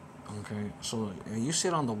 Okay, so you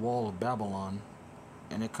sit on the wall of Babylon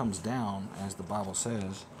and it comes down, as the Bible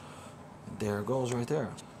says, there it goes right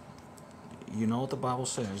there. You know what the Bible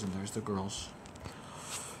says, and there's the girls.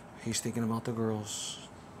 He's thinking about the girls.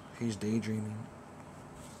 He's daydreaming.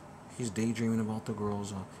 He's daydreaming about the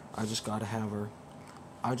girls. I just gotta have her.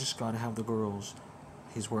 I just gotta have the girls.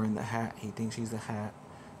 He's wearing the hat. He thinks he's the hat.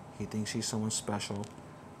 He thinks he's someone special.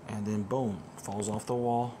 And then boom, falls off the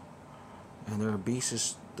wall. And there are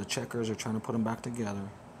beasts. The Checkers are trying to put them back together.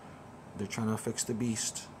 They're trying to fix the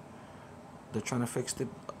beast. They're trying to fix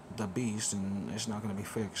the beast, and it's not going to be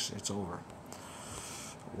fixed. It's over.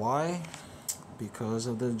 Why? Because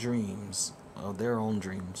of the dreams, of their own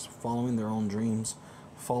dreams, following their own dreams,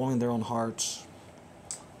 following their own hearts,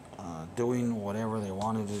 doing whatever they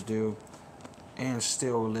wanted to do, and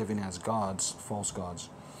still living as gods, false gods.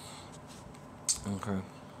 Okay.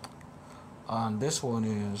 This one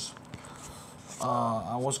is,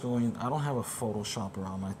 I don't have a Photoshopper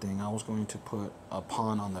on my thing. I was going to put a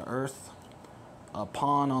pawn on the earth,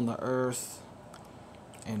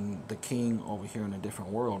 and the king over here in a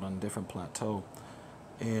different world, on a different plateau.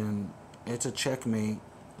 And it's a checkmate.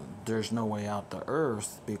 There's no way out the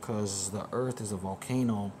earth because the earth is a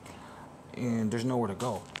volcano and there's nowhere to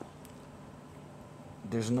go.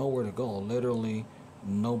 There's nowhere to go. Literally,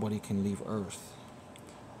 nobody can leave Earth.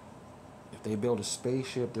 If they build a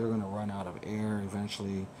spaceship, they're going to run out of air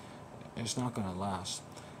eventually. It's not going to last.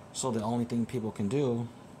 So the only thing people can do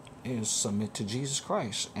is submit to Jesus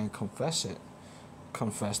Christ and confess it.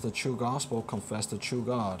 Confess the true gospel, confess the true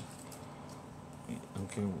God.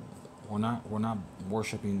 Okay, we're not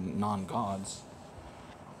worshiping non-gods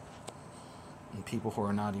and people who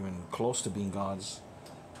are not even close to being gods.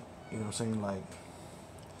 You know what I'm saying? Like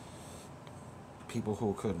people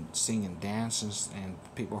who could sing and dance, and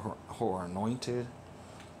people who are anointed,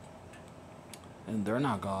 and they're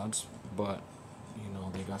not gods, but you know,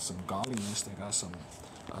 they got some godliness, they got some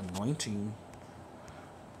anointing.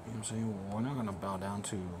 You know what I'm saying? We're not gonna bow down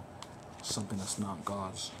to something that's not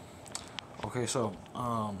God's. Okay, so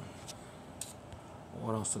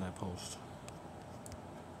What else did I post?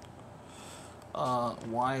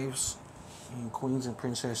 Wives and queens and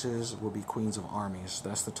princesses will be queens of armies.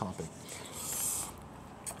 That's the topic.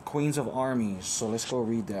 Queens of armies. So let's go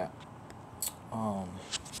read that. Um,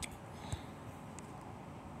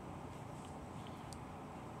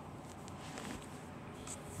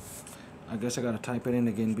 I guess I gotta type it in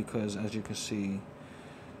again because, as you can see,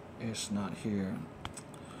 it's not here.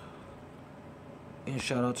 And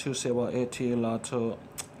shout out to Seba Eti Lato.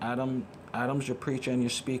 Adam's your preacher and your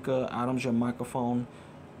speaker. Adam's your microphone.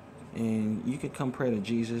 And you can come pray to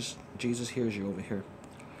Jesus. Jesus hears you over here.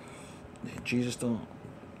 Jesus don't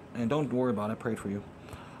worry about it. I prayed for you.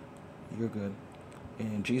 You're good.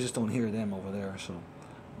 And Jesus don't hear them over there. So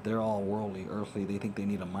they're all worldly, earthly. They think they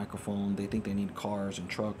need a microphone. They think they need cars and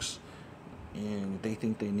trucks. And they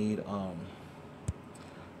think they need,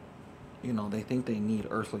 they think they need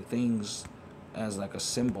earthly things as like a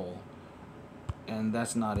symbol. And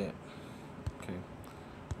that's not it. Okay.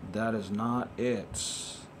 That is not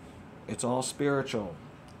it. It's all spiritual.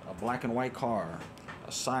 A black and white car,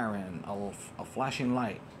 a siren, a flashing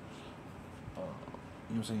light. You know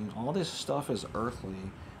what I'm saying? All this stuff is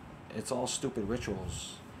earthly. It's all stupid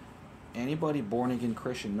rituals. Anybody born again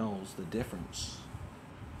Christian knows the difference.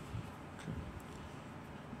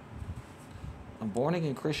 A born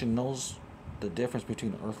again Christian knows the difference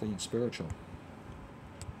between earthly and spiritual.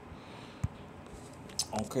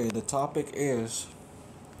 Okay, the topic is.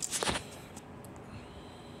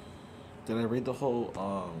 Did I read the whole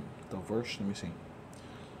the verse? Let me see.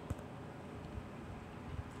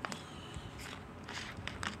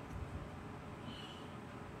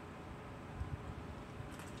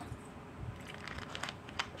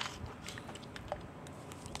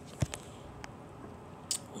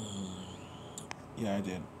 Yeah, I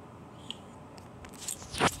did.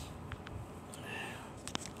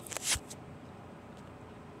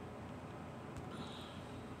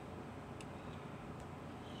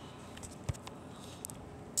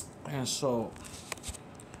 And so,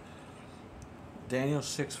 Daniel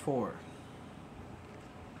 6:4.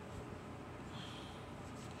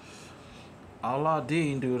 Allah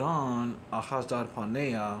din Duran Ahazdad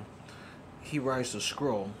Panea. He writes the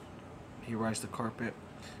scroll. He writes the carpet,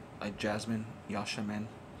 like Jasmine, Yashaman,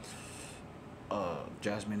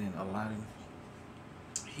 Jasmine and Aladdin.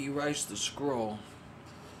 He writes the scroll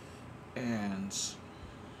and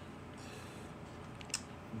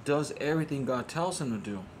does everything God tells him to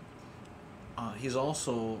do. He's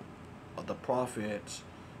also the prophet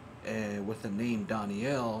with the name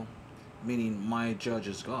Daniel, meaning my judge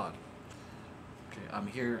is God. Okay, I'm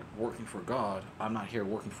here working for God. I'm not here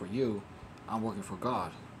working for you. I'm working for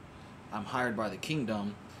God. I'm hired by the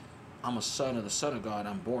kingdom. I'm a son of the Son of God.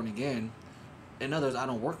 I'm born again. In others, I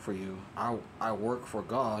don't work for you. I work for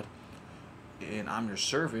God, and I'm your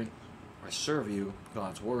servant. I serve you,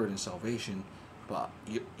 God's word and salvation. But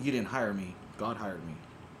you didn't hire me. God hired me.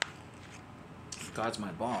 God's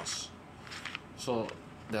my boss. So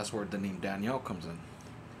that's where the name Daniel comes in.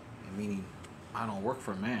 Meaning, I don't work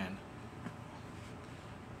for man.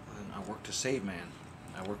 And I work to save man.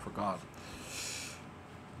 I work for God.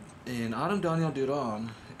 And Adam, Daniel, Deroron,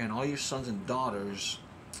 and all your sons and daughters,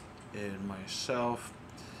 and myself,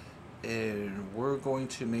 and we're going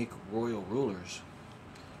to make royal rulers.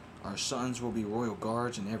 Our sons will be royal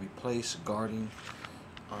guards in every place, guarding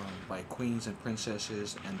by queens and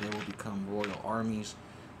princesses, and they will become royal armies,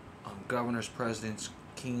 governors, presidents,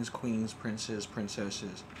 kings, queens, princes,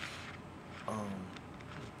 princesses,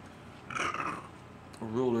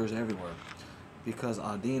 rulers everywhere. Because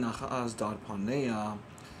Adin Ahaz Dad Panea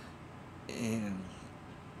and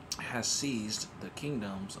has seized the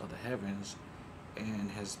kingdoms of the heavens and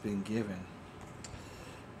has been given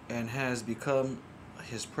and has become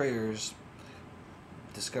his prayers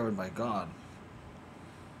discovered by God.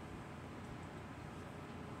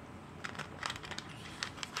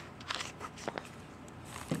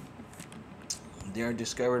 They are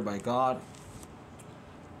discovered by God.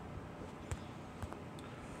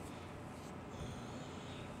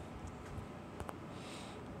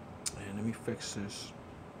 And let me fix this.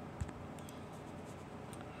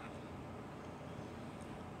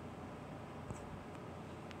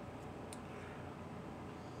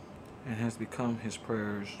 And has become his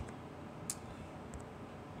prayers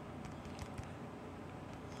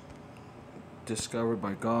discovered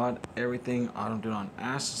by God. Everything Adam Duran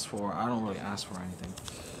asks for, I don't really ask for anything.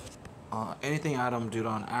 Anything Adam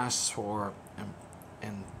Duran asks for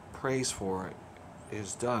and prays for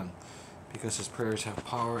is done, because his prayers have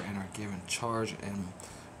power and are given charge. And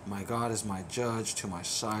my God is my judge to my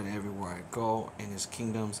side everywhere I go, in his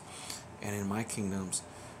kingdoms and in my kingdoms.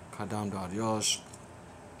 Kadam Dad Yosh.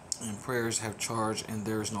 and prayers have charge, and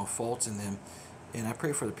there is no fault in them. And I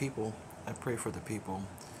pray for the people. I pray for the people,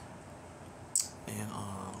 and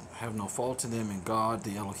have no fault in them. And God,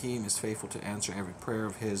 the Elohim, is faithful to answer every prayer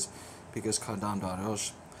of His, because Kadam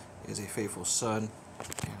Darosh is a faithful son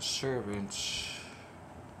and servant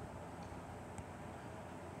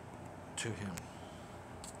to Him.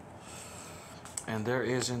 And there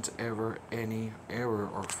isn't ever any error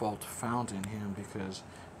or fault found in Him, because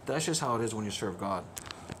that's just how it is when you serve God.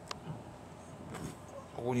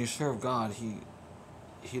 When you serve God,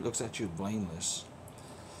 He looks at you blameless.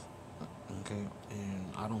 Okay, and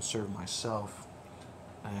I don't serve myself,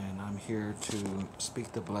 and I'm here to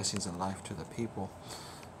speak the blessings of life to the people.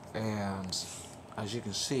 And as you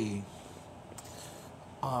can see,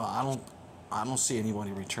 I don't see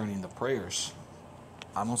anybody returning the prayers.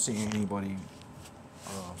 I don't see anybody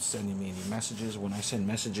sending me any messages. When I send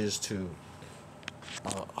messages to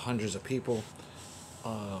hundreds of people,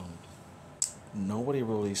 nobody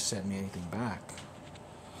really sent me anything back.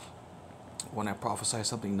 When I prophesy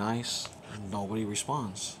something nice, nobody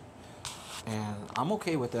responds. And I'm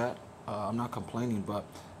okay with that. I'm not complaining, but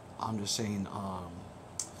I'm just saying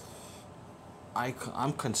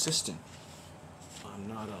I'm consistent. I'm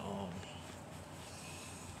not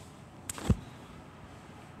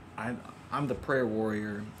I'm the prayer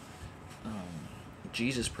warrior.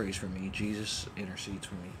 Jesus prays for me. Jesus intercedes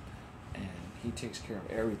for me, and He takes care of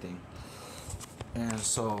everything. And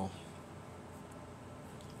so,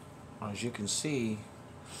 as you can see,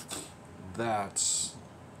 that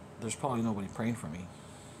there's probably nobody praying for me.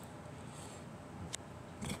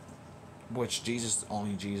 Which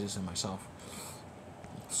only Jesus and myself.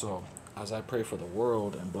 So, as I pray for the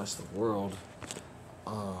world and bless the world,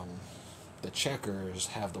 the checkers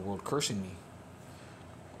have the world cursing me.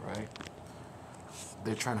 Right?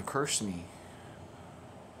 They're trying to curse me.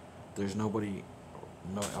 There's nobody,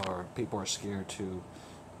 or people are scared to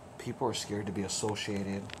be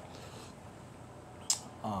associated.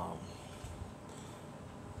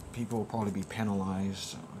 People will probably be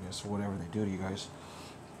penalized, I guess, whatever they do to you guys.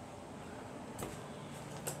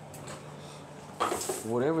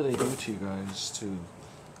 Whatever they do to you guys to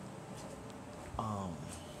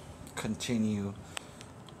continue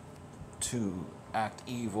to act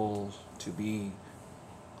evil, to be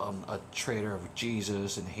a traitor of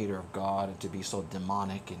Jesus and hater of God, and to be so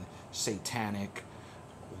demonic and satanic.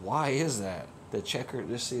 Why is that? The checker,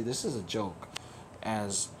 this is a joke.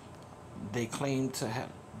 As they claim to have,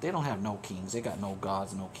 they don't have no kings, they got no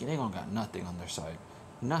gods, no king, they don't got nothing on their side.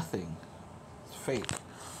 Nothing. It's fake.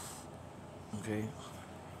 Okay?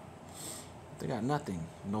 They got nothing.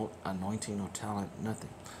 No anointing, no talent, nothing.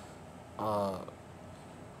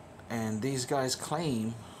 And these guys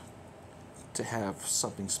claim to have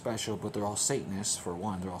something special, but they're all Satanists. For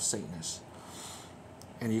one, they're all Satanists.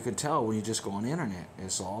 And you can tell when you just go on the internet.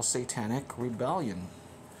 It's all satanic rebellion.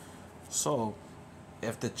 So,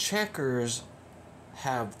 if the checkers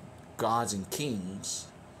have gods and kings,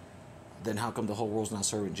 then how come the whole world's not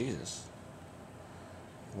serving Jesus?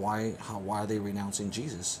 Why are they renouncing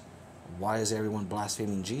Jesus? Why is everyone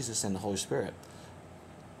blaspheming Jesus and the Holy Spirit?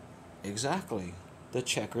 Exactly. The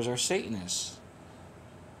checkers are Satanists.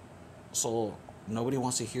 So nobody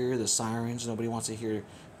wants to hear the sirens. Nobody wants to hear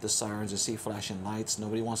the sirens and see flashing lights.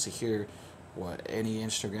 Nobody wants to hear what any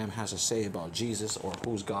Instagram has to say about Jesus or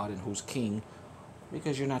who's God and who's king,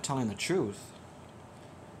 because you're not telling the truth.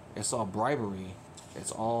 It's all bribery.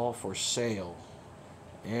 It's all for sale.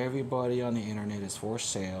 Everybody on the internet is for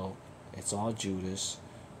sale. It's all Judas.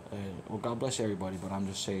 Well, God bless everybody, but I'm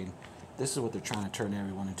just saying, this is what they're trying to turn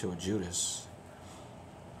everyone into, a Judas.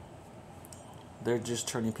 They're just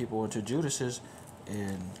turning people into Judases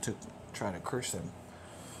and to try to curse them.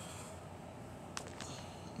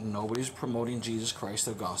 Nobody's promoting Jesus Christ,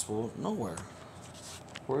 the gospel, nowhere.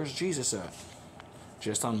 Where's Jesus at?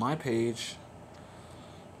 Just on my page,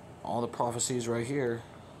 all the prophecies right here.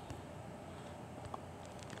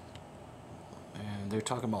 And they're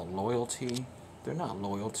talking about loyalty. They're not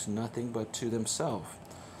loyal to nothing but to themselves.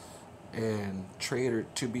 And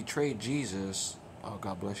to betray Jesus, oh,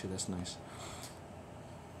 God bless you, that's nice.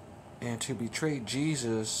 And to betray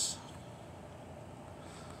Jesus,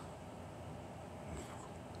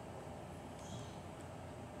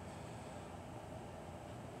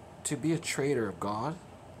 to be a traitor of God,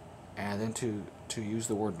 and then to use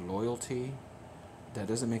the word loyalty, that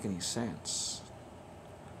doesn't make any sense,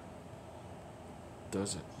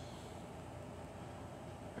 does it?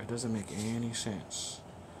 It doesn't make any sense.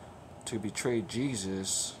 To betray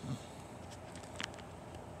Jesus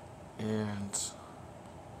and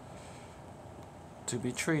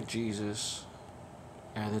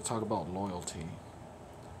then talk about loyalty.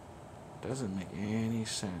 Doesn't make any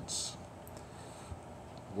sense.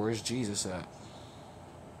 Where's Jesus at?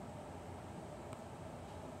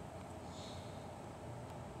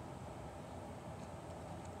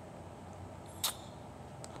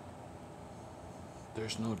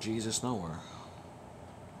 There's no Jesus nowhere.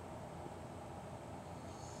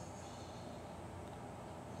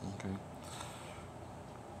 Okay.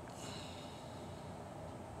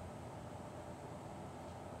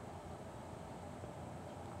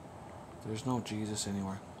 There's no Jesus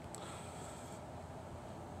anywhere.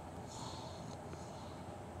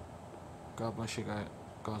 God bless you, guys,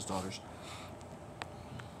 God's daughters.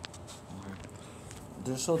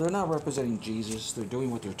 Okay. So they're not representing Jesus. They're doing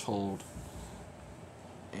what they're told.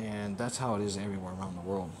 And that's how it is everywhere around the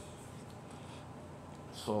world.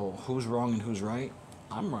 So who's wrong and who's right?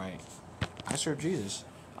 I'm right. I serve Jesus.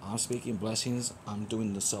 I'm speaking blessings. I'm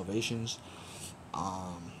doing the salvations.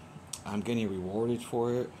 I'm getting rewarded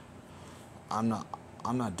for it. I'm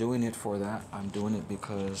not doing it for that. I'm doing it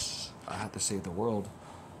because I have to save the world.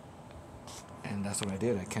 And that's what I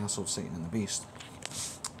did. I canceled Satan and the beast.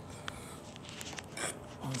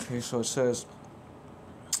 Okay, so it says,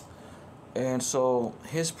 and so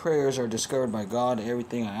his prayers are discovered by God,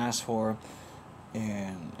 everything I asked for,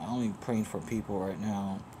 and I'm only praying for people right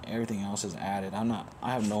now. Everything else is added. I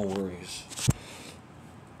have no worries.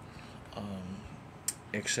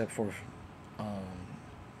 Except for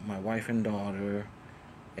my wife and daughter,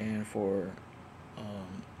 and for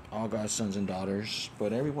all God's sons and daughters.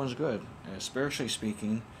 But everyone's good, spiritually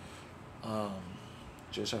speaking.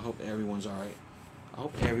 Just I hope everyone's all right. I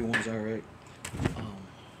hope everyone's all right.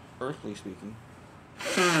 Earthly speaking,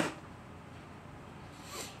 I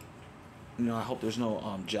hope there's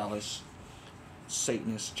no jealous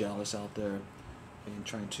Satanists jealous out there and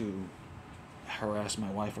trying to harass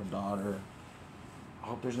my wife or daughter. I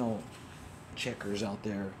hope there's no checkers out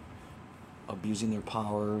there abusing their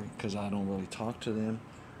power because I don't really talk to them.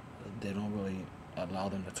 They don't really allow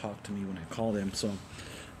them to talk to me when I call them. So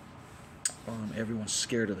everyone's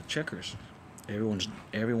scared of the checkers. Everyone's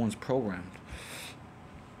programmed.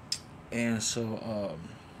 And so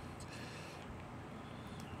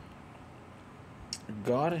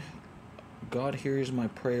God hears my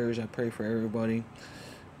prayers. I pray for everybody,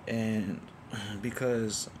 and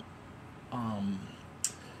because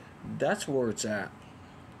that's where it's at.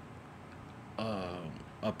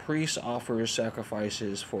 A priest offers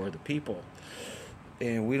sacrifices for the people,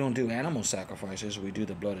 and we don't do animal sacrifices. We do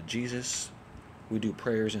the blood of Jesus. We do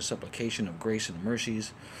prayers and supplication of grace and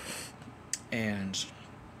mercies. And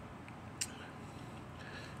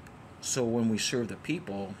so when we serve the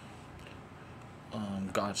people,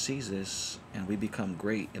 God sees this, and we become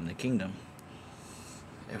great in the kingdom.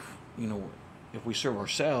 If we serve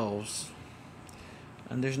ourselves,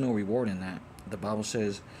 and there's no reward in that. The Bible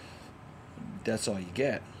says that's all you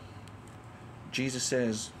get. Jesus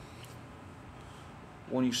says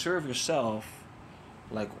when you serve yourself,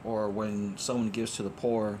 or when someone gives to the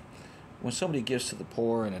poor, when somebody gives to the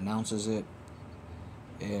poor and announces it,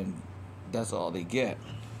 and that's all they get.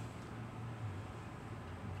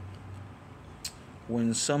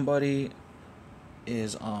 When somebody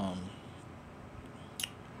is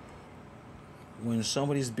when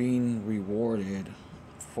somebody's being rewarded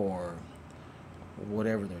for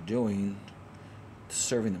whatever they're doing,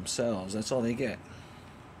 serving themselves, that's all they get.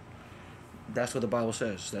 That's what the Bible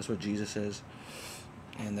says. That's what Jesus says.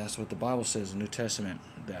 And that's what the Bible says in the New Testament,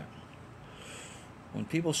 that when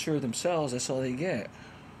people serve themselves, that's all they get.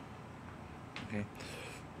 Okay?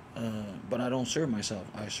 But I don't serve myself.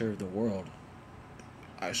 I serve the world.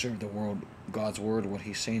 I serve the world, God's word, what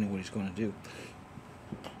he's saying and what he's going to do.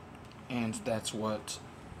 And that's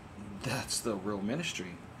the real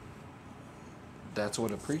ministry. That's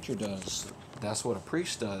what a preacher does. That's what a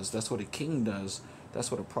priest does. That's what a king does.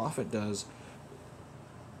 That's what a prophet does.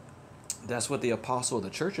 That's what the apostle of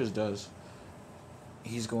the churches does.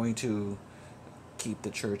 He's going to keep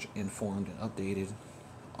the church informed and updated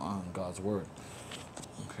on God's word.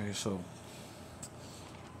 Okay, so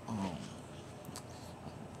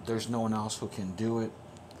there's no one else who can do it,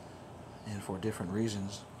 and for different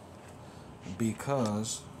reasons,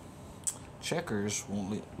 because checkers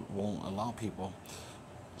won't allow people,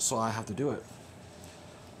 so I have to do it.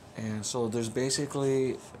 And so it's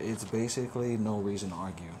basically no reason to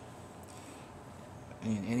argue.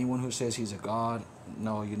 And anyone who says he's a god,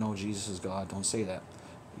 no, Jesus is God, don't say that.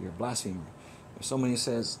 You're a blasphemer. If somebody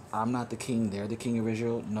says, I'm not the king, they're the king of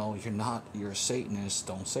Israel, no, you're not, you're a Satanist,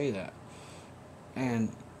 don't say that.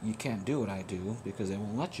 And you can't do what I do because they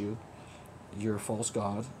won't let you. You're a false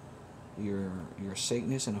god. You're a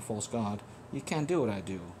Satanist and a false god. You can't do what I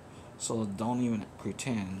do. So don't even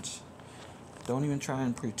pretend. Don't even try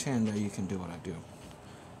and pretend that you can do what I do.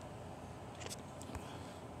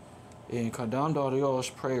 In Kadam Dario's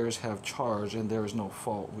prayers have charge and there is no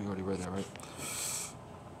fault. We already read that, right?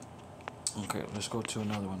 Okay, let's go to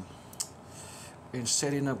another one. In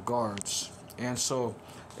setting up guards. And so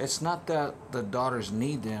it's not that the daughters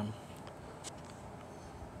need them.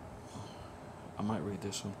 I might read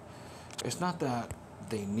this one. It's not that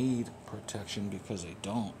they need protection, because they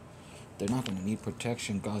don't. They're not going to need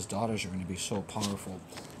protection. God's daughters are going to be so powerful,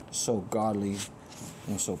 so godly,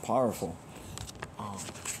 and so powerful.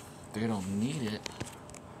 They don't need it,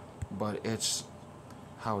 but it's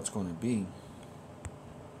how it's going to be.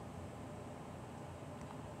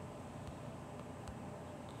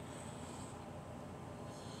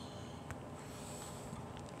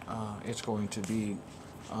 It's going to be,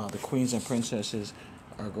 the queens and princesses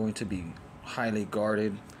are going to be highly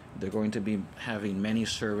guarded. They're going to be having many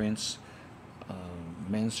servants,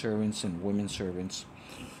 men servants and women servants.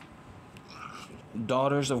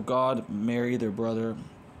 Daughters of God marry their brother.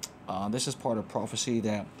 This is part of prophecy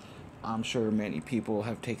that I'm sure many people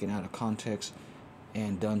have taken out of context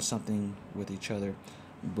and done something with each other,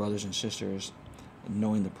 brothers and sisters,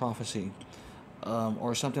 knowing the prophecy.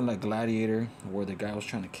 Or something like Gladiator, where the guy was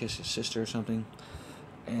trying to kiss his sister or something,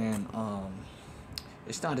 and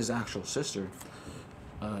it's not his actual sister.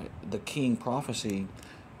 The king prophecy,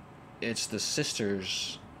 it's the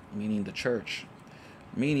sisters, meaning the church,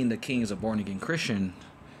 meaning the king is a born again Christian.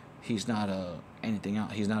 He's not anything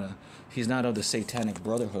else. He's not of the satanic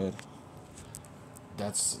brotherhood.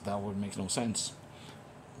 That would make no sense.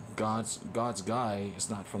 God's guy is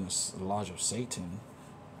not from the lodge of Satan.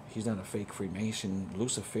 He's not a fake Freemason,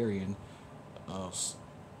 Luciferian, a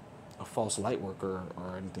false light worker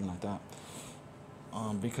or anything like that.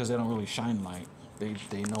 Because they don't really shine light.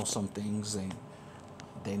 They know some things.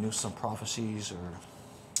 They knew some prophecies, or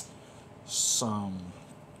some.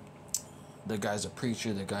 The guy's a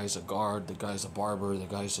preacher. The guy's a guard. The guy's a barber. The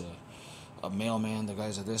guy's a mailman. The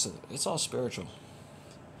guy's a this. It's all spiritual.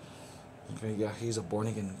 Okay, yeah, he's a born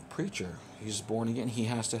again preacher. He's born again. He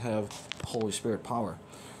has to have Holy Spirit power.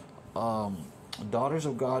 Daughters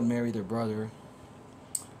of God marry their brother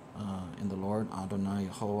in the Lord. Adonay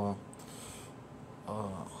Yehovah.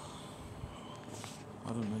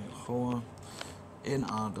 Adonay Yehovah. In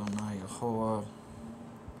Adonay Yehovah.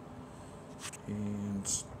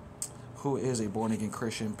 And who is a born again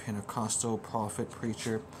Christian, Pentecostal, prophet,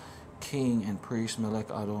 preacher, king, and priest, Melech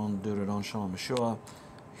Adon Deroron Shalom Yeshua.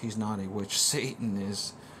 He's not a witch. Satan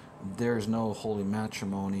is. There is no holy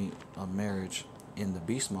matrimony of marriage in the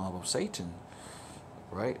beast mob of Satan,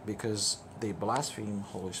 right? Because they blaspheme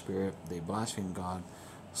Holy Spirit, they blaspheme God.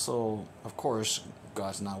 So of course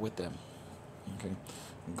God's not with them. Okay,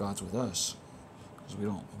 God's with us, because we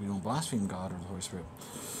don't blaspheme God or the Holy Spirit.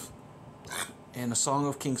 In the Song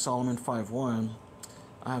of King Solomon 5:1,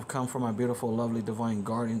 I have come from my beautiful, lovely, divine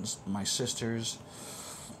guardians, my sisters.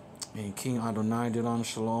 And King Adonai Deron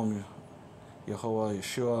Shalom Yehovah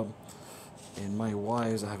Yeshua. And my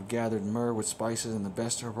wives, I have gathered myrrh with spices and the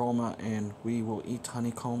best aroma, and we will eat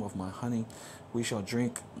honeycomb of my honey. We shall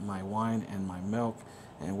drink my wine and my milk,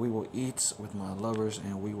 and we will eat with my lovers,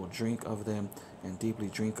 and we will drink of them, and deeply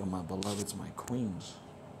drink of my beloveds, my queens.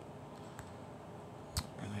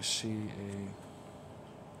 And I see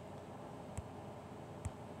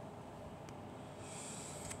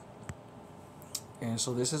And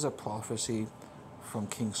so this is a prophecy from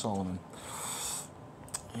King Solomon.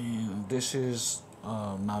 And this is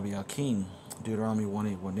Nabi Akim, Deuteronomy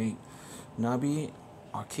 1:8. Nabi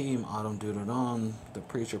Akim Adam Deroron, the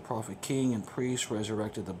preacher, prophet, king, and priest,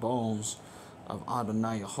 resurrected the bones of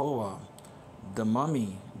Adonai Yehovah. The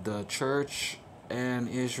mummy, the church, and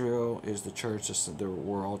Israel is the church.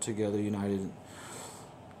 We're all together united.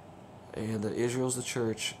 And Israel's the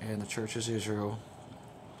church, and the church is Israel.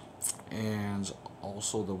 And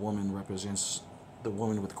also the woman represents the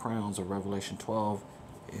woman with crowns of Revelation 12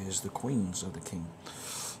 is the queens of the king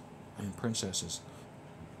and princesses.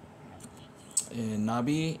 And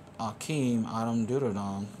Nabi Akim Adam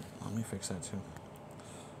Deroron, let me fix that too.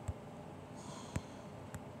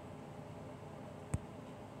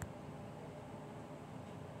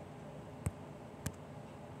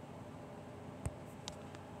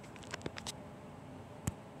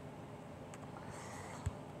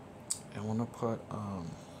 I want to put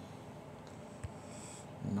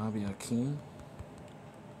Nabi Akim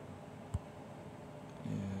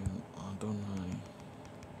and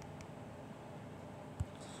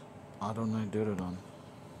Adonai Deroron.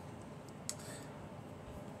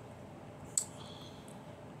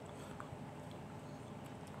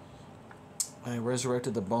 I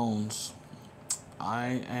resurrected the bones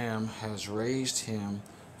I am has raised him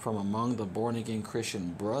from among the born again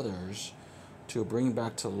Christian brothers to bring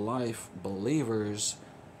back to life believers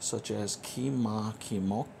such as Kima,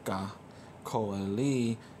 Kimoka,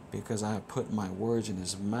 Koeli, because I have put my words in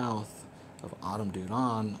his mouth of Adam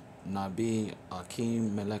Duran, Nabi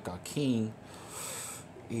Akim, Melech Akim,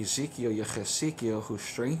 Ezekiel, Yehezekiel, who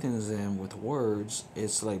strengthens them with words.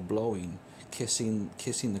 It's like blowing, kissing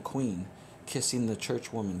the queen, kissing the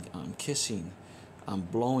church woman, kissing,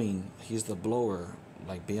 blowing. He's the blower,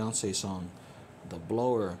 like Beyonce song, the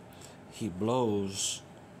blower. He blows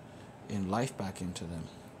in life back into them,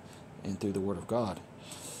 and through the word of God.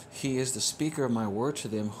 He is the speaker of my word to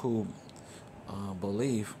them who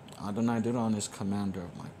believe. Adonay Deroron is commander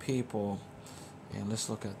of my people. And let's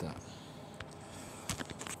look at that.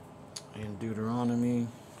 In Deuteronomy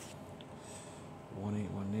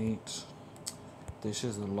 18:18, this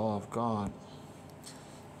is the law of God.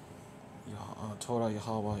 Torah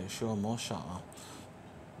Yahweh Yeshua Moshe.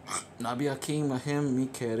 Nabi Akim Ahem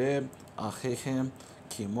Mikereb Achechem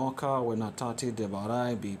Kimoka Wenatati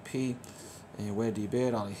Debarai BP and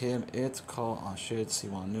Wediber Alihim Et Kal Asher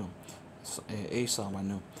Siwanu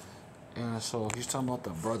Esawanu. And so he's talking about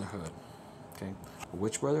the brotherhood. Okay,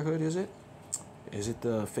 which brotherhood is it? Is it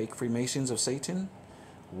the fake Freemasons of Satan,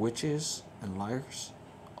 witches and liars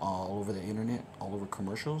all over the internet, all over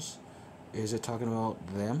commercials? Is it talking about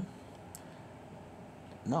them?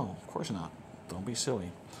 No, of course not. Don't be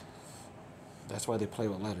silly. That's why they play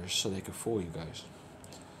with letters, so they could fool you guys.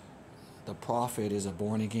 The prophet is a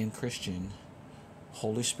born-again Christian,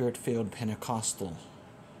 Holy Spirit-filled Pentecostal.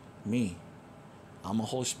 Me. I'm a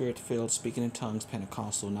Holy Spirit-filled, speaking in tongues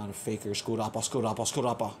Pentecostal, not a faker.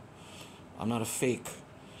 Skurapa. I'm not a fake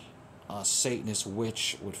Satanist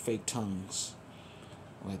witch with fake tongues.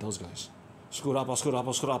 Like those guys.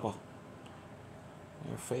 Skurapa.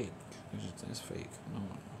 They're fake. That's fake. No.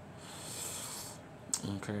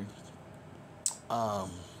 Okay.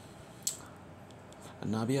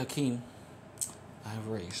 Nabi Akim I have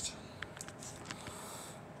raised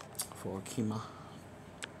for Kima,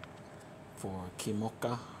 for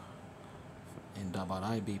Kimoka, and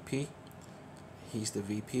Dabarai BP. He's the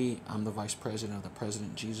VP. I'm the vice president of the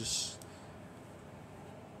president, Jesus.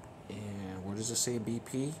 And where does it say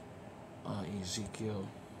BP? Ezekiel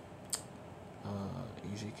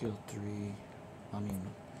 3.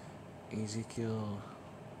 Ezekiel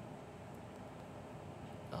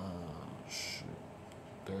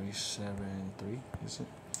 37:3, is it?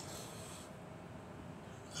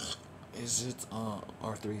 Is it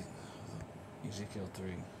or 3? Ezekiel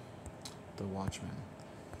 3, the watchman.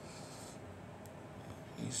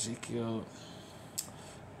 Ezekiel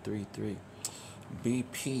 3:3.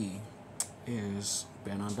 BP is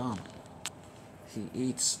Ben Adam. He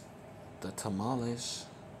eats the tamales.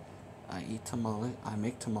 I eat tamales. I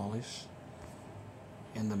make tamales.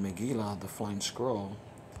 In the Megillah, the flying scroll,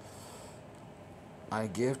 I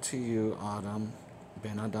give to you Adam,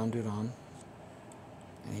 Ben Adam Duran,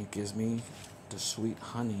 and he gives me the sweet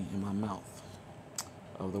honey in my mouth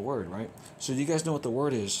of the word, right? So do you guys know what the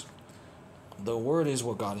word is? The word is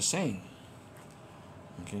what God is saying.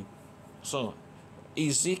 Okay? So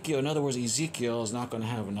Ezekiel, in other words, Ezekiel is not going to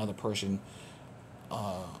have another person.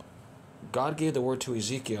 God gave the word to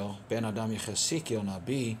Ezekiel, Ben Adam Yehezekiel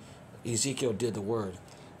Nabi. Ezekiel did the word.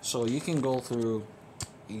 So you can go through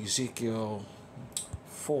Ezekiel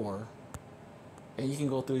 4, and you can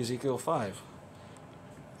go through Ezekiel 5.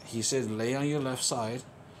 He said, lay on your left side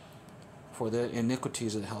for the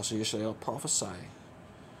iniquities of the house of Israel, prophesy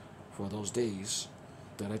for those days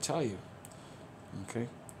that I tell you. Okay?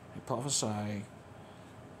 You prophesy.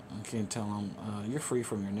 You can tell them you're free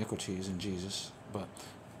from your iniquities in Jesus. But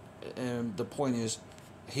the point is,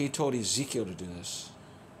 he told Ezekiel to do this,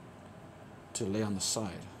 to lay on the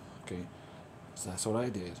side. Okay? So that's what I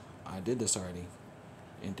did. I did this already.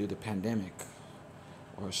 And through the pandemic,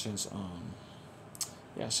 or since I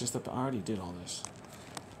already did all this.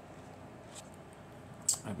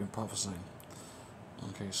 I've been prophesying.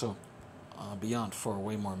 Okay, so beyond for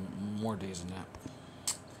way more days than that,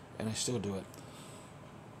 and I still do it.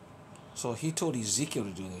 So he told Ezekiel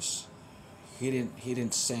to do this. He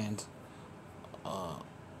didn't send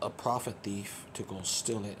a prophet thief to go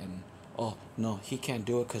steal it, and oh no, he can't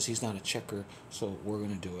do it because he's not a checker, so we're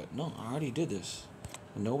gonna do it. No, I already did this.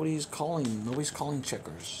 Nobody's calling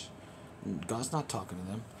checkers. God's not talking to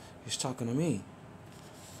them. He's talking to me.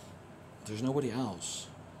 There's nobody else.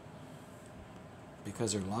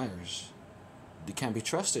 Because they're liars. They can't be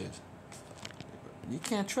trusted. You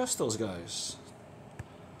can't trust those guys.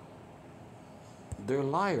 They're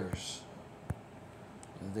liars.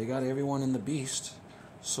 They got everyone in the beast.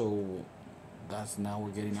 So that's now we're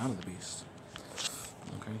getting out of the beast.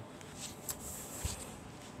 Okay.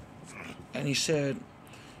 And he said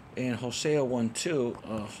in Hosea 1:2,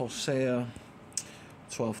 Hosea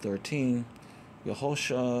 12:13,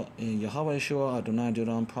 Yahosha and Yahweh Yeshua Adonay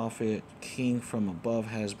Deroron, prophet, king from above,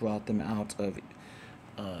 has brought them out of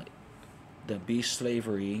the beast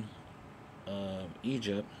slavery of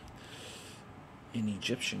Egypt. In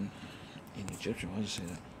Egyptian, why does it say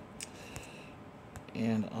that?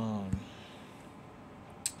 And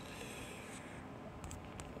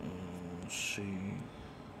let's see,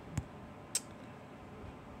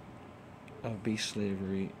 of beast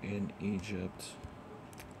slavery in Egypt.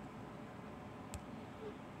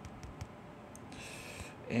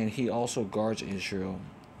 And he also guards Israel,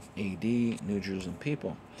 A.D., New Jerusalem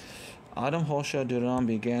people. Adam Hosha Deroron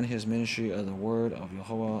began his ministry of the word of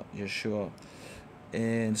Yahweh Yeshua,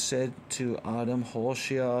 and said to Adam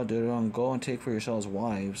Hosea Deroron, go and take for yourselves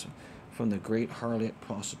wives from the great harlot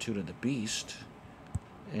prostitute of the beast,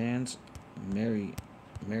 and marry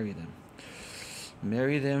them.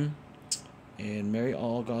 Marry them, and marry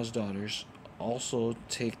all God's daughters. Also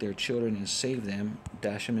take their children and save them,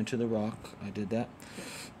 dash them into the rock. I did that.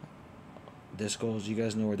 This goes, you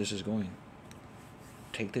guys know where this is going.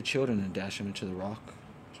 Take the children and dash them into the rock.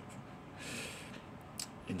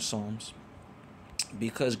 In Psalms.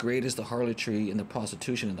 Because great is the harlotry and the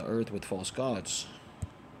prostitution in the earth with false gods.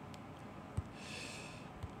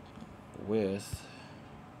 With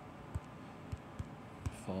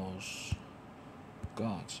false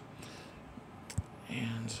gods.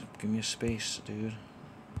 And give me a space, dude.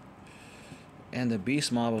 And the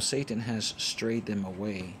beast mob of Satan has strayed them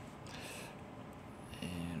away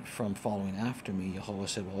and from following after me. Yahweh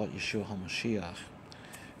said, well, Yeshua HaMashiach.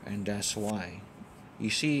 And that's why. You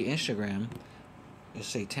see, Instagram is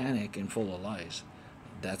satanic and full of lies.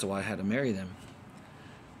 That's why I had to marry them.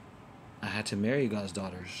 I had to marry God's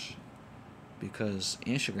daughters because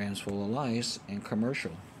Instagram's full of lies and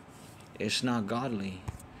commercial. It's not godly.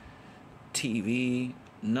 TV,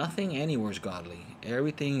 nothing anywhere is godly.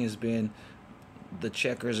 Everything has been, the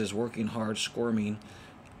checkers is working hard, squirming,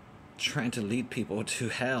 trying to lead people to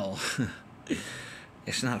hell.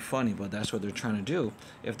 It's not funny, but that's what they're trying to do.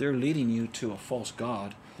 If they're leading you to a false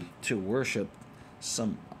god to worship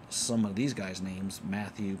some of these guys' names,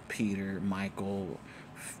 Matthew, Peter, Michael,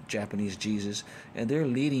 Japanese Jesus, and they're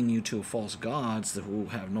leading you to false gods who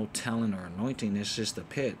have no talent or anointing, it's just the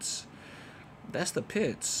pits. That's the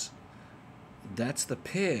pits. That's the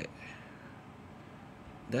pit.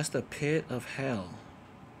 That's the pit of hell.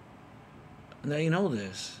 Now you know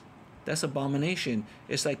this. That's abomination.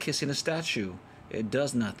 It's like kissing a statue. It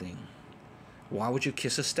does nothing. Why would you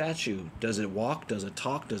kiss a statue? Does it walk? Does it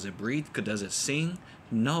talk? Does it breathe? Does it sing?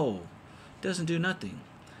 No. It doesn't do nothing.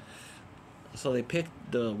 So they pick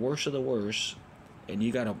the worst of the worst, and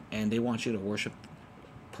they want you to worship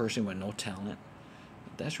a person with no talent.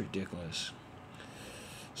 That's ridiculous.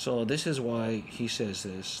 So this is why he says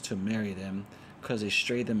this, to marry them, because they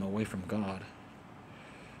strayed them away from God.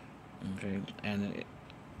 Okay, and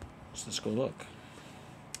so let's go look.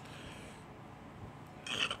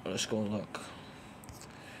 Let's go look.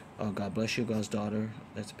 Oh, God bless you, God's daughter.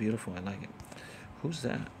 That's beautiful. I like it. Who's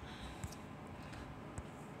that?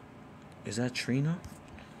 Is that Trina?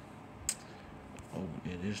 Oh,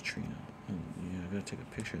 it is Trina. Oh, yeah, I gotta take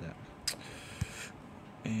a picture of that.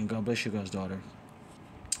 And God bless you, God's daughter.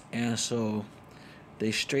 And so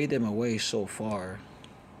they strayed them away so far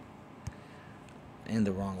in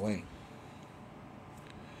the wrong way.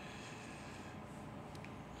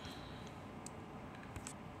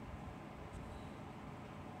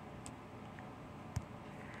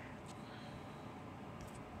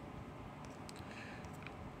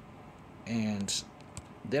 And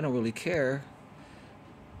they don't really care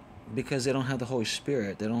because they don't have the Holy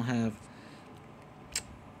Spirit. They don't have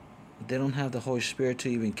the Holy Spirit to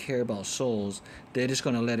even care about souls. They're just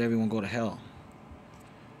going to let everyone go to hell.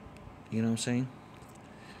 You know what I'm saying?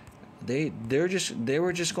 They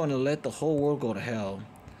were just going to let the whole world go to hell.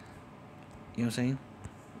 You know what I'm saying?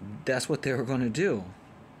 That's what they were going to do.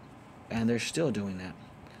 And they're still doing that.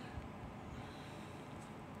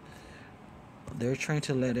 They're trying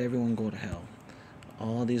to let everyone go to hell.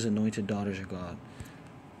 All these anointed daughters of God.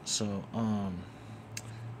 So, I'm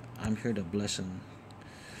here to bless them.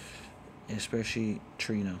 Especially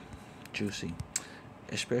Trina, Juicy.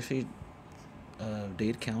 Especially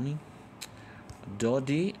Dade County.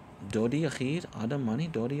 Dodi Yachid, Adam Money,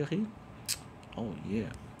 Dodi Yachid. Oh yeah.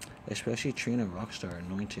 Especially Trina Rockstar,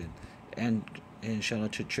 anointed. And shout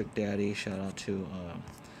out to Trick Daddy, shout out to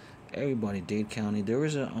everybody, Dade County.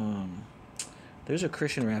 There's a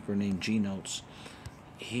Christian rapper named G Notes.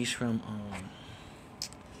 He's from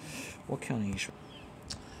what county he's from?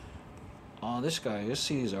 This guy, this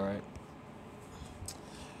city's alright.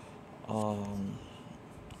 Um,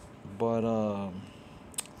 but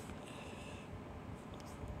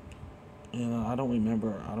you know, I don't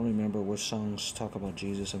remember. I don't remember which songs talk about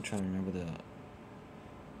Jesus. I'm trying to remember the.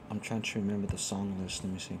 I'm trying to remember the song list.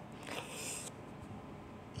 Let me see.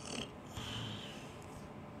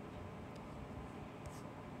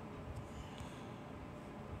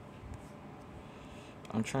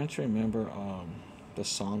 I'm trying to remember the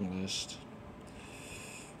song list.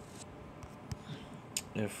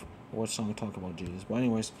 If what song talk about Jesus? But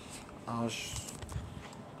anyways, I was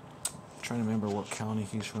trying to remember what county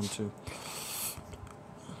he's from too.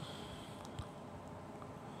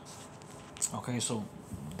 Okay, so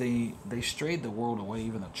they strayed the world away.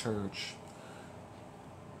 Even the church.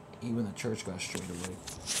 Even the church got strayed away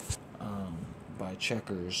by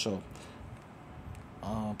checkers. So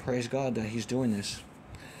praise God that He's doing this.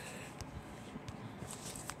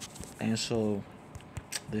 And so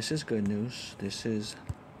this is good news. This is,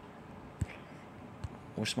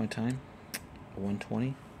 what's my time?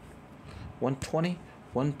 120? 120?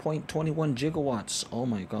 1.21 gigawatts. Oh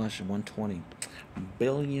my gosh, 120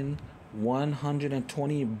 billion,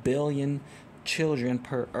 120 billion children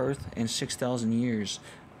per earth in 6,000 years.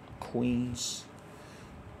 Queens,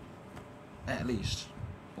 at least,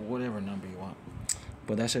 whatever number you want.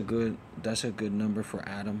 But that's a good number for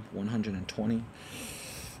Adam. 120.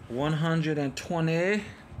 120.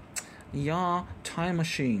 Yeah, time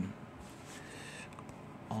machine.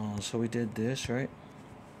 So we did this, right?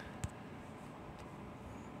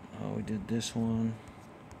 We did this one.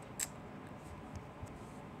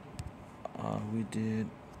 We did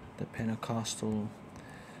the Pentecostal.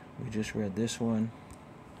 We just read this one.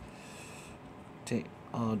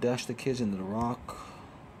 Dash the kids into the rock.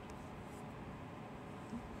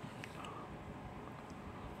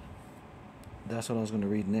 That's what I was going to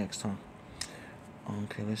read next, huh?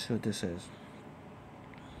 Okay, let's see what this says.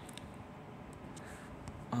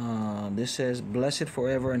 This says, blessed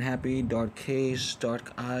forever and happy, dark case,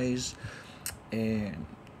 dark eyes, and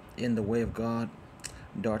in the way of God,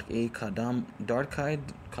 dark eyed, kadamai,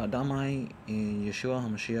 in Yeshua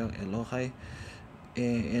HaMashiach Elohai,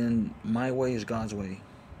 and my way is God's way.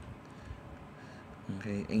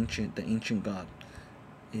 Okay, the ancient God.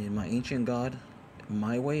 And my ancient God,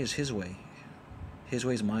 my way is His way. His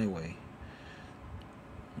way is my way.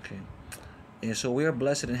 Okay. And so we are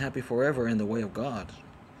blessed and happy forever in the way of God.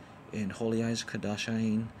 In holy eyes,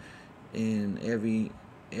 Kadashain. In every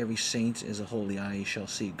saint is a holy eye, shall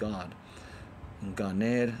see God. In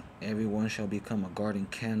Ganed, everyone shall become a garden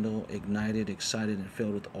candle, ignited, excited, and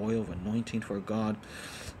filled with oil of anointing for God,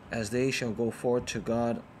 as they shall go forth to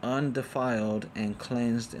God undefiled and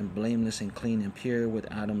cleansed and blameless and clean and pure with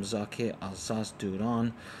Adam Zakeh Azaz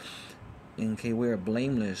Duran. Okay, we are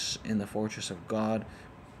blameless in the fortress of God,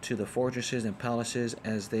 to the fortresses and palaces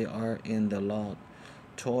as they are in the law,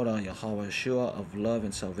 Torah Yahweh Yeshua of love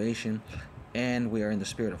and salvation, and we are in the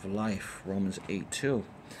spirit of life, Romans 8:2.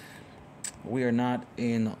 We are not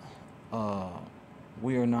in a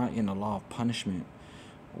law of punishment.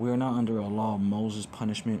 We are not under a law of Moses'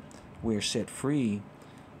 punishment. We are set free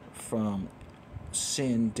from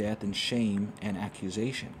sin, death, and shame and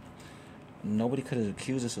accusation. Nobody could have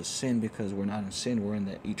accused us of sin because we're not in sin. We're in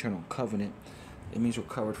the eternal covenant. It means we're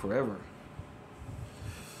covered forever.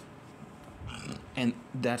 And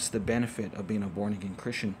that's the benefit of being a born-again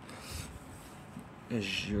Christian,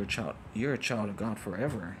 is you're a child of God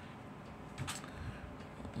forever.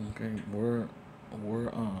 Okay, we're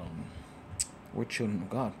children of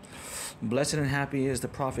God. Blessed and happy is the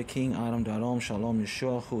prophet King Adam Dadom Shalom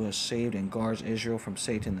Yeshua, who has saved and guards Israel from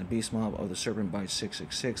Satan, the beast mob of the serpent by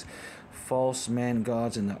 666. False man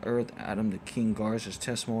gods in the earth. Adam the king guards his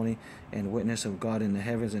testimony and witness of God in the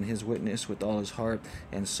heavens, and his witness with all his heart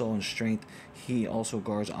and soul and strength. He also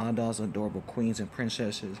guards Adah's adorable queens and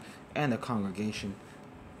princesses and the congregation,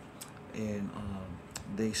 and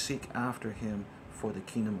they seek after him for the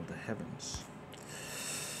kingdom of the heavens.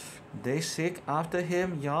 They seek after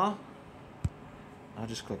him, Yah. I'll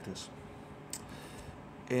just click this.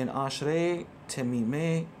 In Ashrei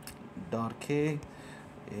Temime Darke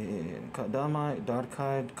Kadamai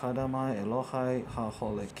Darkai Kadamai Elohai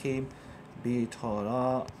HaCholekim Bi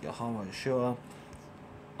Torah Yahweh Yeshua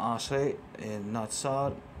Ashrei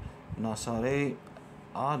Nasarei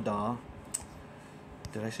Ada.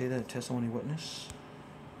 Did I say that? Testimony witness?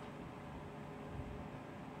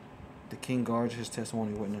 The king guards his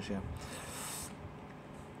testimony witness, yeah.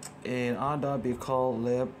 In Ada Bikal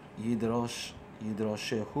Leb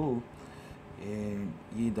Yidroshehu in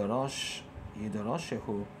Yidrash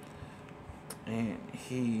Yidarashehu, and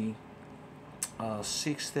he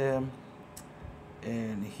seeks them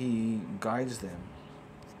and he guides them.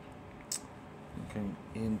 Okay,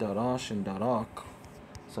 in Darash and Darak.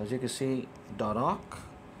 So as you can see, Darak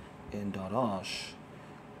and Darash,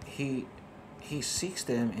 he seeks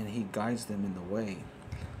them and he guides them in the way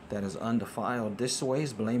that is undefiled. This way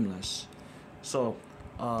is blameless. So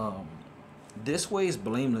this way is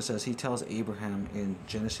blameless, as he tells Abraham in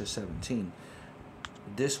Genesis 17.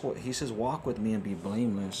 This way, he says, walk with me and be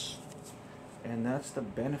blameless. And that's the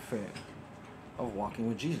benefit of walking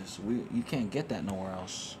with Jesus. You can't get that nowhere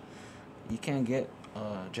else. You can't get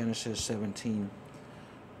Genesis 17:1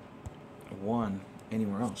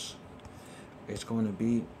 anywhere else. It's going to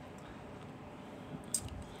be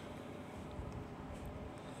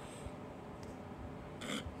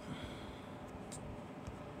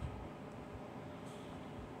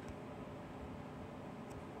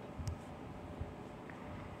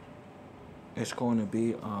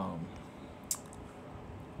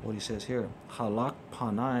what he says here. Halak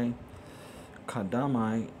panai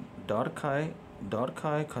kadamai darkai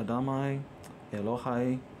kadamai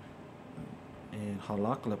Elohai and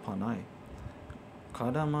halak lepanai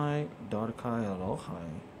kadamai darkai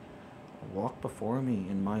Elohai. Walk before me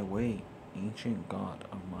in my way, ancient God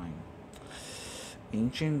of mine.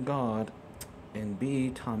 Ancient God, and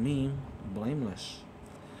be tamim, blameless.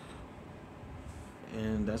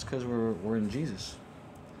 And that's because we're in Jesus.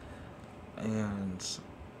 And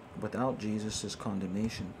without Jesus is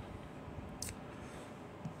condemnation.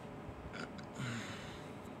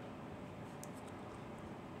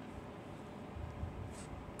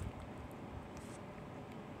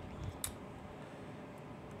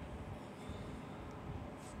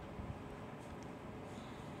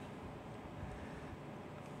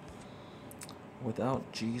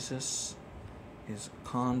 Without Jesus is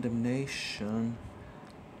condemnation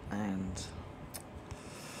and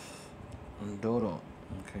Doro.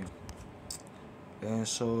 Okay. And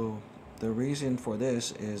so the reason for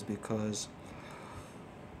this is because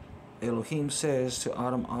Elohim says to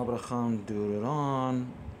Adam Abraham Deroron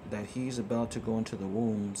that he's about to go into the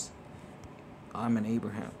wombs. I'm an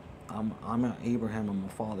Abraham. I'm an Abraham. I'm a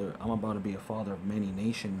father. I'm about to be a father of many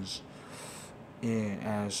nations. And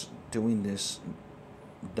as doing this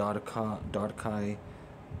Darkai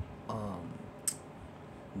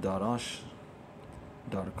Darash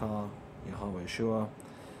Darka Yahweh Yeshua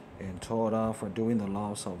and Torah, for doing the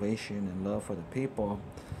law of salvation and love for the people.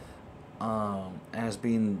 As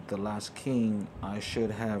being the last king, I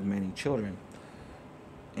should have many children.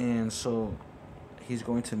 And so he's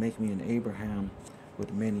going to make me an Abraham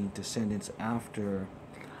with many descendants after,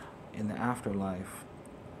 in the afterlife,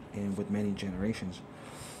 and with many generations.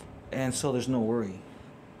 And so there's no worry.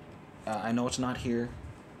 I know it's not here.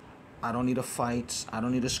 I don't need to fight. I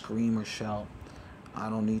don't need to scream or shout. I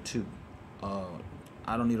don't need to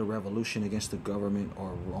I don't need a revolution against the government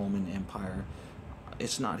or Roman Empire.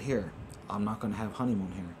 It's not here. I'm not going to have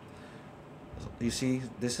honeymoon here. You see,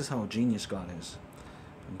 this is how genius God is.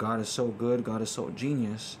 God is so good. God is so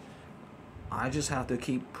genius. I just have to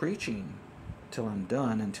keep preaching till I'm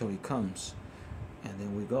done, until he comes. And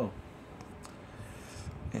then we go.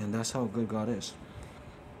 And that's how good God is.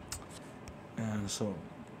 And so,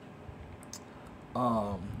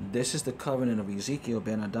 this is the covenant of Ezekiel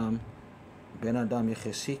ben Adam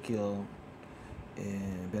Yechezikiel,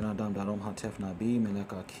 ben Adam Darom Hatef Nabi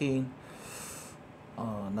Melech Akim,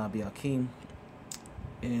 Nabi Akim.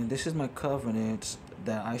 And this is my covenant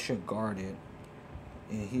that I should guard it.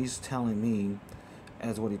 And he's telling me,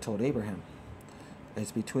 as what he told Abraham,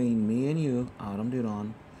 it's between me and you, Adam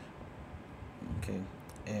Deron, okay,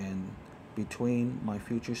 and between my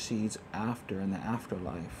future seeds after, in the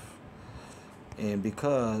afterlife. And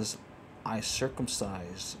because I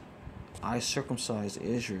circumcised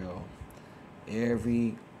Israel,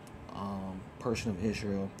 every person of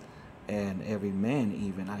Israel, and every man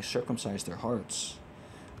even, I circumcised their hearts.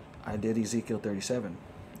 I did Ezekiel 37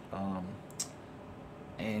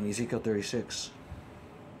 and Ezekiel 36.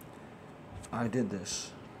 I did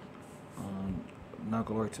this. Not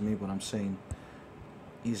glory to me, but I'm saying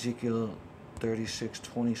Ezekiel 36,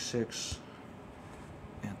 26,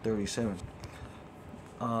 and 37.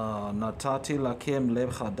 Natati lakim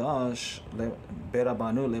leb chadash,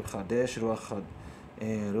 berabanu leb chadesh,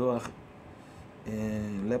 ruach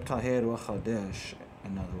leb taher ruach chadesh.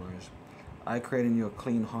 In other words, I create in you a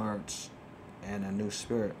clean heart and a new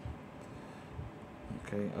spirit.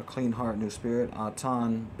 Okay, a clean heart, new spirit.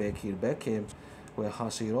 Atan bekir bekib,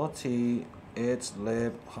 hasiroti etz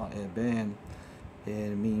leb ha'eben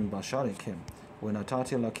min basharikim.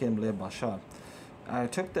 Natati lakim leb bashar. I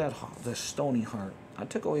took the stony heart. I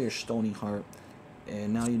took away your stony heart,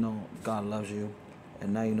 and now you know God loves you,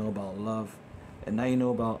 and now you know about love, and now you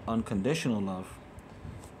know about unconditional love.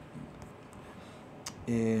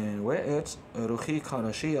 And whereet ruchi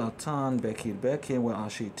karashi atan bekir bekin we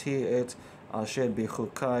ashiti et asher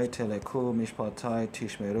bichukai teleku mishpatai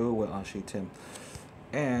tishmeru we ashitim.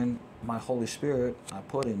 And my Holy Spirit I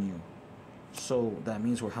put in you. So that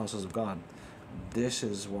means we're houses of God. This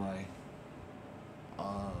is why.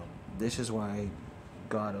 This is why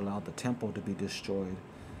God allowed the temple to be destroyed,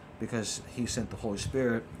 because He sent the Holy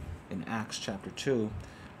Spirit in Acts chapter 2.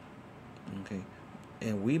 Okay,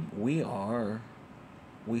 and we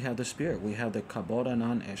have the Spirit. We have the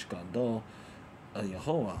Kabodanan Eshkado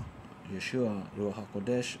Yehovah, Yeshua Ruach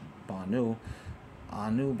HaKodesh Banu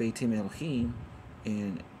Anu Beitim Elohim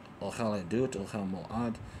in Ochal Edut Ochal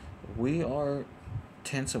Moad. We are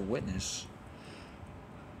tents of witness.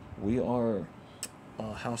 We are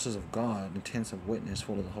houses of God, the tents of witness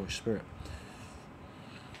full of the Holy Spirit.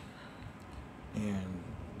 And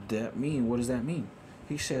what does that mean?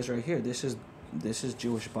 He says right here, this is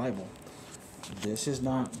Jewish Bible. This is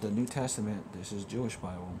not the New Testament. This is Jewish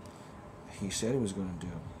Bible. He said He was going to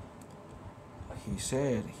do. He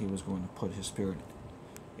said He was going to put His Spirit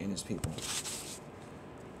in His people.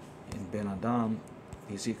 In Ben Adam,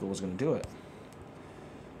 Ezekiel was going to do it.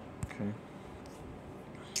 Okay.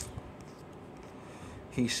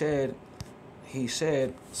 He said,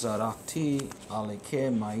 Zarakti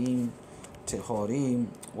alekem ma'im tehorim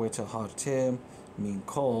v'tehartem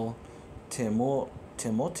minkol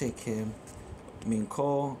temotekem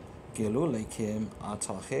minkol gelulekem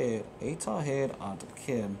ataher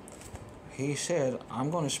adkem. He said, I'm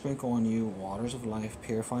going to sprinkle on you waters of life,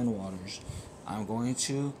 purifying waters. I'm going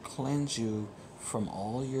to cleanse you from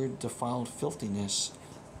all your defiled filthiness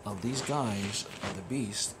of these guys, of the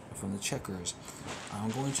beast, from the checkers. I'm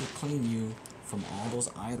going to clean you from all those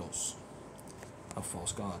idols of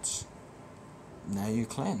false gods. Now you're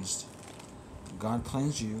cleansed. God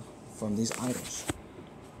cleansed you from these idols.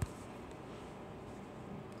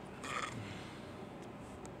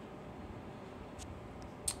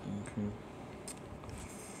 Okay.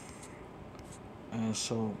 And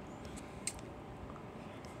so,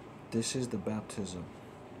 this is the baptism.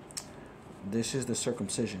 This is the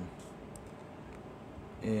circumcision.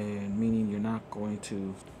 And meaning you're not going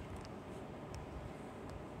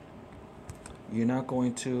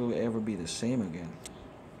to ever be the same again.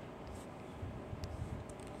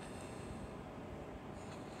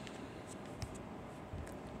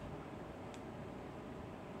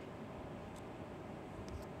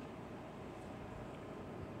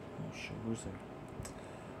 Oh shit, who's there?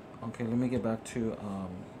 Okay, let me get back to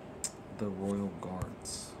the royal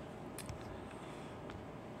guards.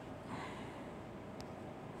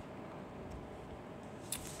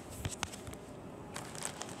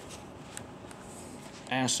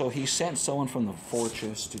 And so he sent someone from the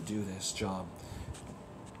fortress to do this job.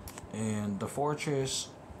 And the fortress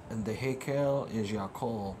and the Hekel is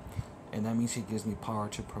Yaakov. And that means He gives me power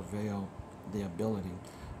to prevail, the ability.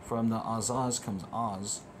 From the Azaz comes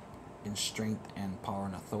Az, in strength and power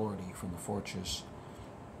and authority from the fortress.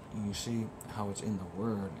 And you see how it's in the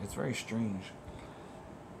Word. It's very strange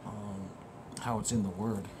how it's in the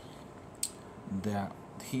Word that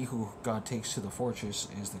he who God takes to the fortress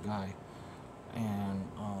is the guy. And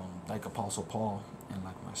like Apostle Paul and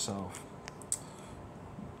like myself.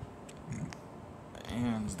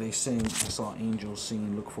 And they sing, I saw angels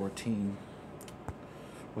singing Luke 14.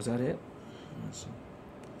 Was that it? Let's see.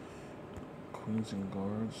 Queens and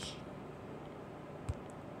guards.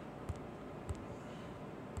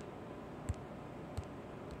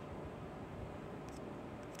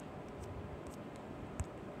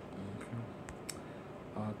 Okay.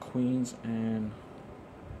 Queens and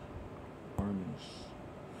armies.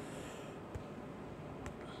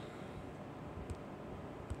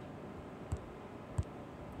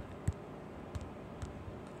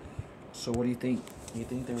 So what do you think? You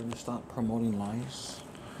think they're going to stop promoting lies?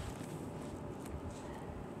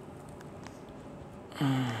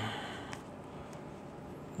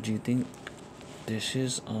 Do you think this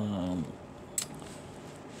is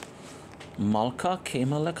Malka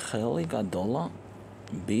Kemalek Kheli Gadola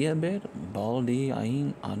Biabed Baldi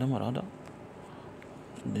Ain Adam Rada?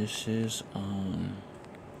 This is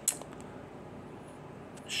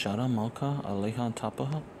Shara Malka Alehan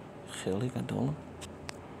Tapaha Kheli Gadola.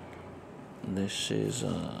 This is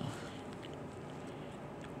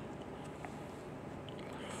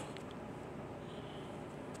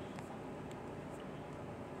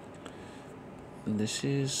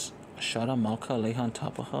Shara Malka Lehan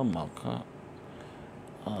Tapaha Malka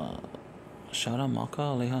Shara Maka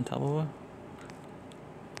Alehan Tababa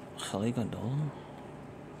Khaliga Dola.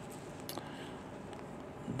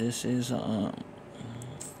 This is I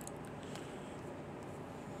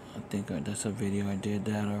think that's a video. I did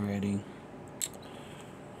that already.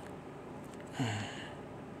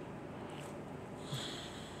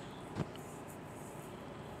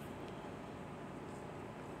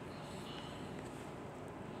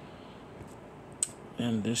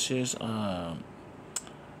 And this is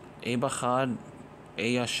Abachad,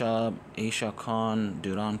 Ayashab, Aisha Khan,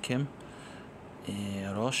 Duran Kim,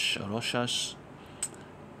 Roshas,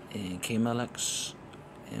 Kemalex,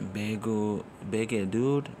 and Begedud,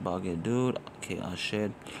 Ke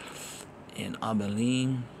Ashed, and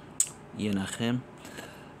Abelim, Yenachem.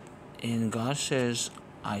 And God says,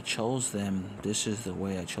 I chose them. This is the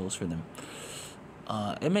way I chose for them.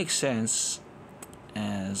 It makes sense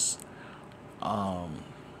as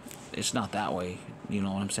it's not that way. You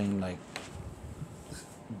know what I'm saying? Like,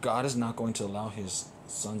 God is not going to allow his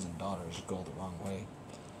sons and daughters to go the wrong way.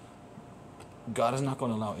 God is not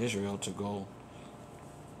going to allow Israel to go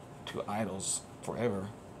to idols forever.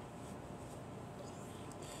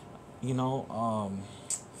 You know,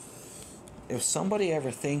 if somebody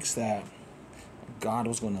ever thinks that God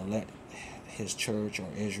was going to let his church or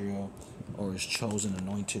Israel or his chosen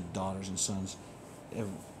anointed daughters and sons, if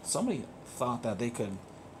somebody thought that they could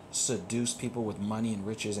seduce people with money and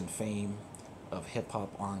riches and fame of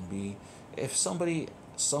hip-hop, R&B, if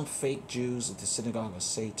some fake Jews at the synagogue of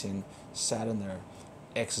Satan sat in their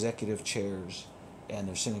executive chairs and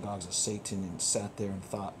their synagogues of Satan and sat there and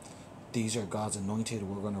thought, these are God's anointed,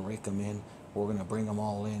 we're going to rake them in, we're going to bring them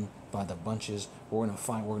all in by the bunches, we're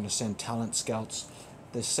going to send talent scouts.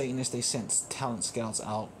 The Satanists, they sent talent scouts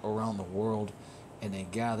out around the world, and they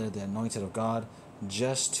gathered the anointed of God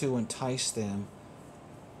just to entice them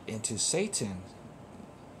into Satan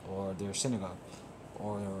or their synagogue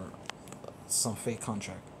or some fake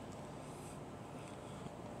contract.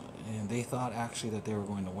 And they thought actually that they were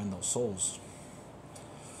going to win those souls.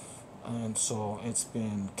 And so it's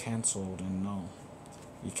been canceled, and no,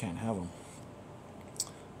 you can't have them.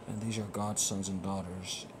 And these are God's sons and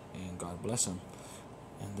daughters, and God bless them.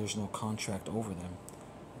 And there's no contract over them.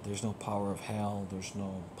 There's no power of hell. There's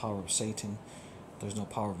no power of Satan. There's no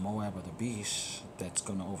power of Moab or the beast that's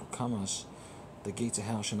going to overcome us. The gates of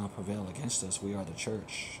hell shall not prevail against us. We are the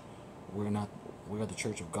church. We are the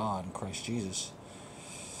church of God in Christ Jesus.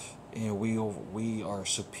 And we are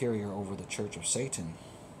superior over the church of Satan.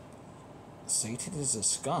 Satan is a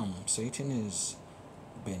scum. Satan is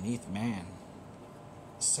beneath man.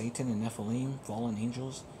 Satan and Nephilim, fallen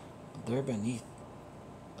angels, they're beneath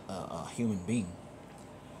a human being.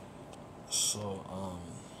 So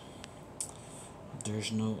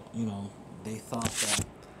there's no, they thought that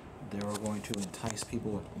they were going to entice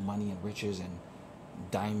people with money and riches and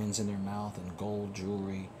diamonds in their mouth and gold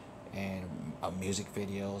jewelry and music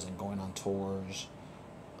videos and going on tours,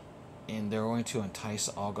 and they're going to entice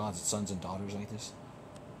all God's sons and daughters like this.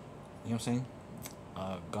 You know what I'm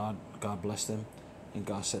saying? God bless them, and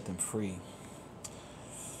God set them free.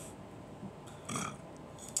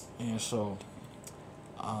 And so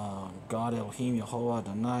God Elohim Yehovah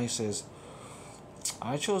Adonay says,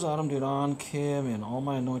 I chose Adam, Deroron, Kim, and all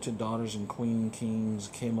my anointed daughters and queen kings,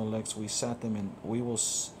 Kemalex. We sat them, and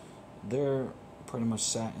they're pretty much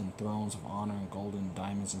sat in thrones of honor and golden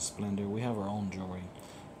diamonds and splendor. We have our own jewelry.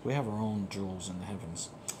 We have our own jewels in the heavens.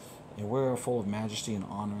 And we're full of majesty and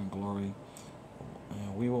honor and glory.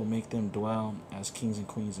 And we will make them dwell as kings and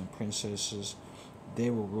queens and princesses. They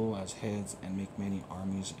will rule as heads and make many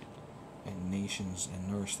armies and nations and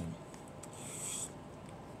nourish them.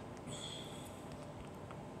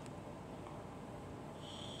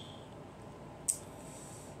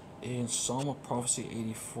 In Psalm of Prophecy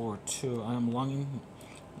 84:2, I am longing,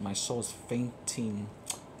 my soul is fainting.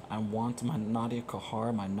 I want my Nadia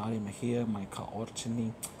Kahar, my Nadia Mahia, my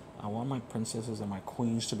Kaorchini. I want my princesses and my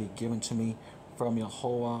queens to be given to me from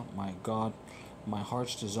Yehovah, my God. My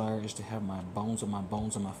heart's desire is to have my bones of my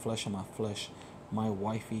bones and my flesh of my flesh, my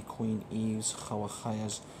wifey, Queen Eve's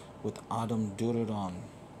Chawachayas with Adam Deroron.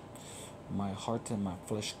 My heart and my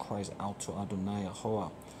flesh cries out to Adonay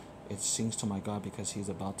Yehovah. It sings to my God because he's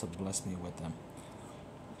about to bless me with them.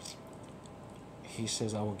 He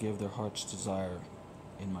says, I will give their heart's desire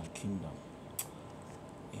in my kingdom.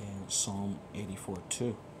 In Psalm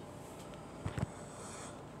 84:2.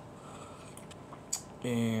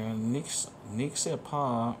 And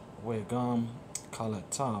Nixepa Wegam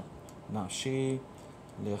Kaletab Nafshi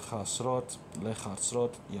Lechasrot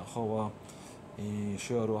Yehovah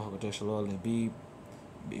Yeshua Ruach HaKodesh Lo Lebi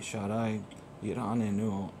Bisharai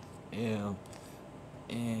Yiranenu El.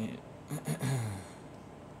 And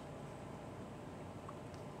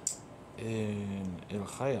in El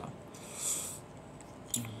Khaya.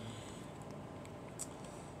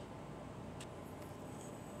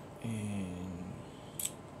 In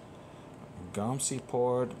Gamsi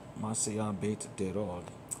Pord Masya Beit Derod.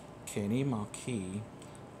 Keni Maki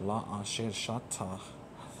La Asher Shatach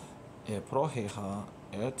Proheha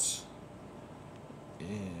Et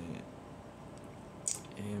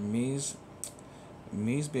Miz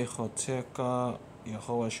Bechoteka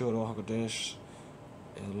Yehovah Shuro HaKadosh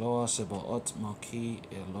Eloah Sebaot Maki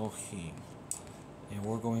Elohi. And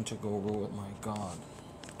we're going to go rule with my God.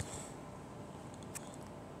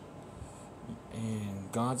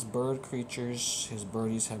 And God's bird creatures, his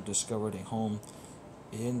birdies, have discovered a home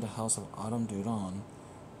in the house of Adam Deroron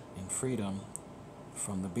in freedom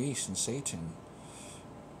from the beast and Satan.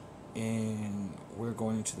 And we're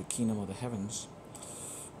going to the kingdom of the heavens.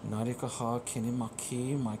 Narikaha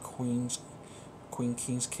Kinimaki, my queen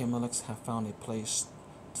kings Kimeleks have found a place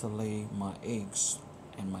to lay my eggs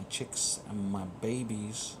and my chicks and my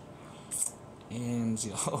babies. And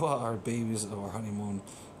our babies of our honeymoon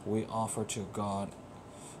we offer to God,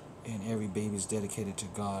 and every baby is dedicated to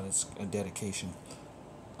God. It's a dedication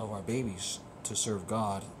of our babies to serve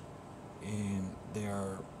God, and they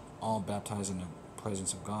are all baptized in the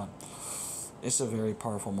presence of God. It's a very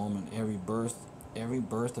powerful moment. Every birth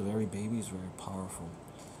of every baby is very powerful.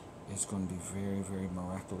 It's going to be very, very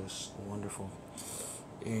miraculous, wonderful.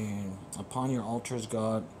 And upon your altars,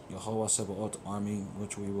 God, Yehovah Sebaot army,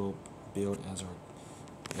 which we will build as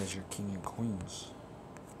your king and queens.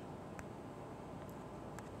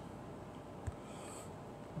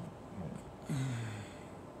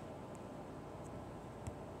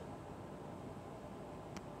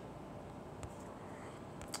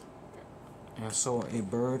 And so a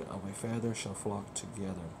bird of a feather shall flock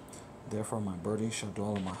together. Therefore my birdies shall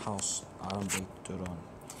dwell in my house, Adam Beit Deron.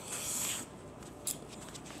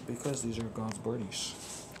 Because these are God's birdies.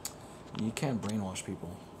 You can't brainwash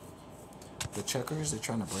people. The checkers, they're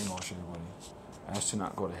trying to brainwash everybody as to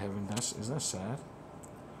not go to heaven. Is that sad?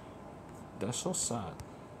 That's so sad.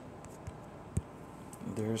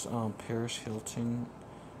 There's Paris Hilton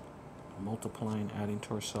multiplying, adding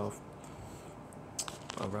to herself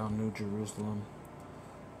around New Jerusalem,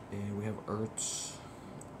 and we have Earths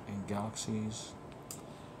and galaxies.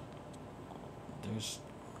 There's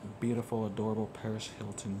beautiful, adorable Paris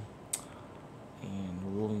Hilton, and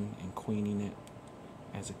ruling and queening it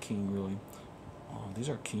as a king, really. These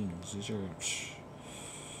are kings. These are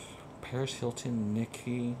Paris Hilton,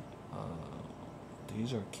 Nikki.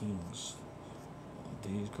 These are kings.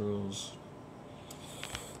 These girls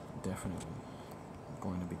definitely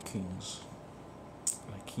going to be kings.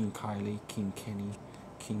 Like King Kylie, King Kenny,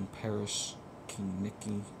 King Paris, King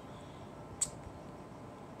Nikki.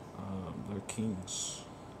 They're kings.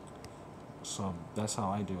 So that's how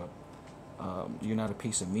I do it. You're not a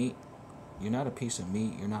piece of meat. You're not a piece of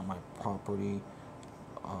meat. You're not my property.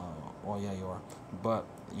 Well, yeah, you are. But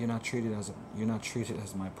you're not treated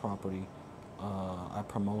as my property. I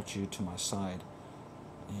promote you to my side.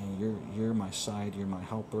 And you're my side. You're my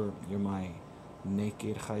helper. You're my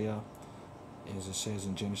naked chaya, as it says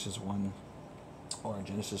in Genesis 1 or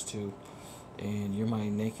Genesis 2. And you're my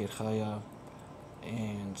naked chaya,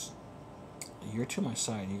 and you're to my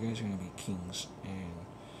side. You guys are going to be kings, and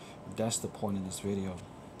that's the point of this video,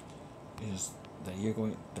 is that you're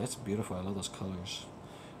going. That's beautiful. I love those colors,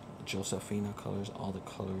 Josephina colors, all the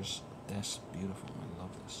colors. That's beautiful. I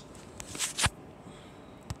love this,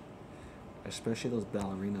 especially those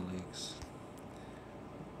ballerina legs.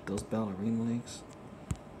 Those ballerina legs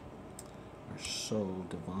are so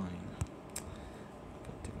divine.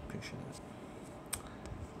 Gotta take a picture of that.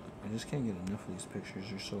 I just can't get enough of these pictures.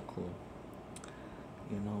 They're so cool.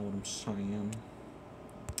 You know what I'm saying?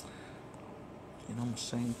 You know what I'm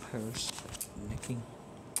saying, Paris, Nikki?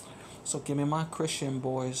 So give me my Christian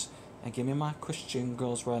boys and give me my Christian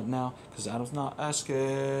girls right now, because Adam's not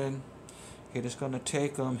asking. He just gonna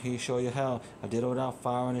take them. He show you how. I did it without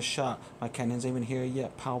firing a shot. My cannon's ain't even here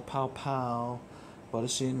yet. Pow, pow, pow. But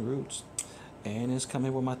it's in roots. And it's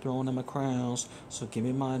coming with my throne and my crowns. So give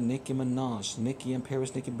me my Nicki Minaj. Nicki and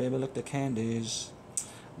Paris, Nicki, baby, look the candies.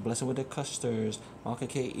 Blessing with the custards. Malka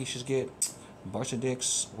K. Issues get Barsha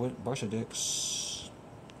Dicks with Barsha Dicks.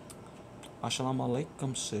 Assalamu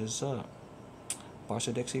alaikum, says up.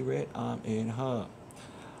 Barsha Dixie red, I'm in her.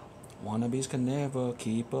 Wannabes can never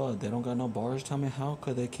keep up. They don't got no bars. Tell me how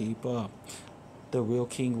could they keep up? The real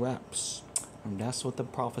king raps. And that's what the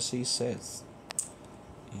prophecy says.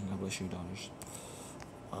 And God bless you, daughters.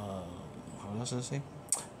 What else did I say?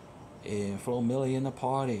 And Flo Millie in the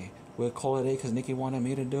party. We'll call it a because Nikki wanted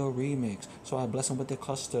me to do a remix. So I bless him with the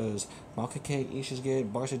clusters. Malka K, Issues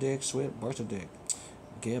get Barca Dicks with Barca Dick.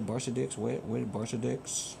 Get Barca Dicks with Barca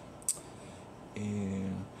Dicks.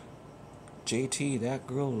 And JT, that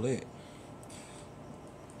girl lit.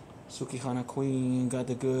 Sukihana Queen got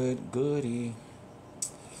the goodie.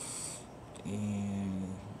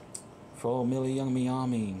 And Fro Millie Young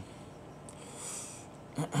Miami.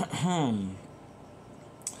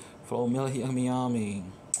 Fro Millie Young Miami.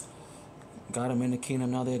 Got them in the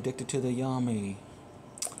kingdom, now they're addicted to the yummy.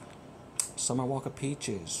 Summer Walker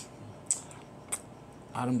Peaches.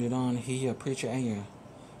 Adam Deroron, he a preacher and your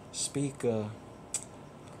speaker.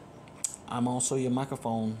 I'm also your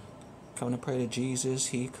microphone. Coming to pray to Jesus,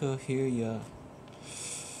 he could hear ya.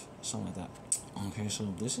 Something like that. Okay,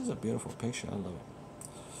 so this is a beautiful picture. I love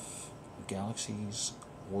it. Galaxies,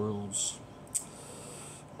 worlds,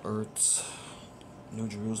 Earths, New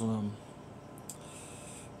Jerusalem.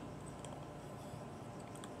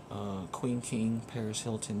 Queen King, Paris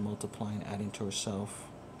Hilton multiplying, adding to herself.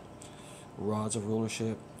 Rods of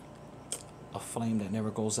rulership. A flame that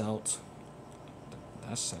never goes out.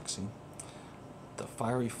 That's sexy. The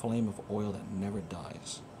fiery flame of oil that never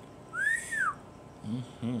dies. I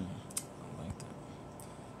like that.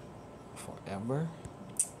 Forever.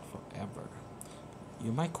 Forever.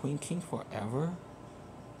 You're my Queen King forever?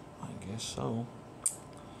 I guess so.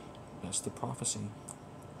 That's the prophecy.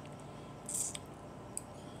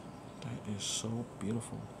 That is so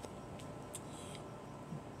beautiful.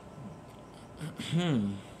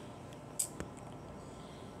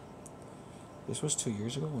 This was 2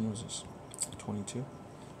 years ago? When was this? 22?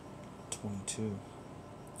 22.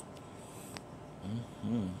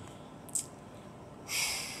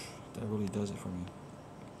 That really does it for me.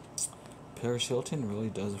 Paris Hilton really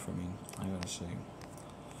does it for me, I gotta say.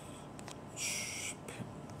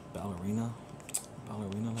 Ballerina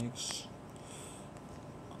legs.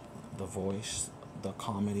 The voice, the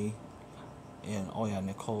comedy, and oh yeah,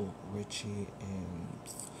 Nicole Richie and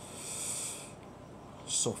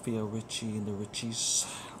Sophia Richie and the Richies,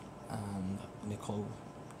 and Nicole,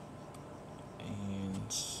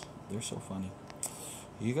 and they're so funny.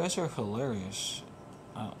 You guys are hilarious.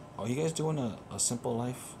 Are you guys doing a Simple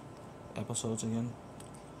Life episodes again?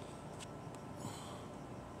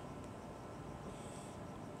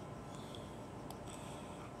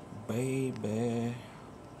 Baby.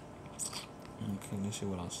 Okay, let's see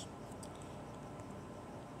what else.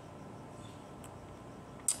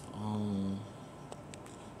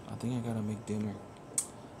 I think I gotta make dinner.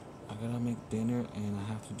 And I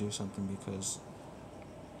have to do something because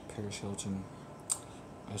Paris Hilton,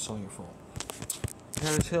 it's all your fault.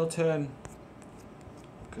 Paris Hilton.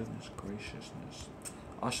 Goodness graciousness.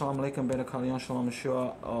 Assalamu alaikum, Beta Kalian, Shalom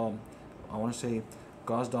Shua. I want to say,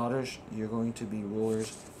 God's daughters, you're going to be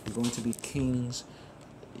rulers. You're going to be kings.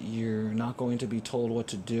 You're not going to be told what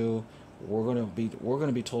to do. We're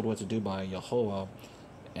gonna be told what to do by Yahweh,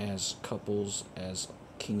 as couples, as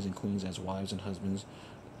kings and queens, as wives and husbands.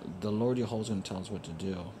 The Lord Yahweh is gonna tell us what to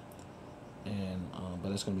do, and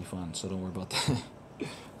but it's gonna be fun. So don't worry about that.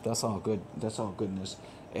 That's all good. That's all goodness.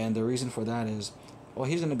 And the reason for that is, well,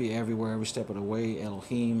 He's gonna be everywhere, every step of the way.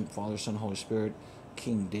 Elohim, Father, Son, Holy Spirit.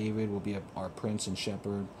 King David will be our prince and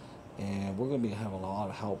shepherd, and we're gonna have a lot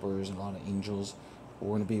of helpers and a lot of angels. We're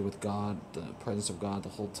going to be with God, the presence of God the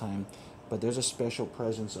whole time. But there's a special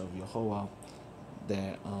presence of Yahweh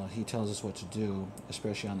that He tells us what to do,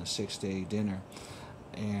 especially on the 6-day dinner.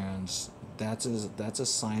 And that's a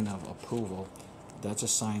sign of approval. That's a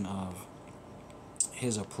sign of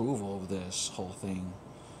His approval of this whole thing.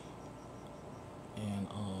 And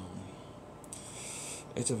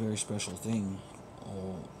it's a very special thing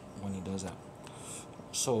when He does that.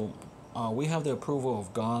 So we have the approval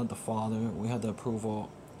of God the Father. We have the approval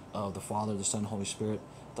of the Father, the Son, Holy Spirit.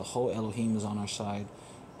 The whole Elohim is on our side.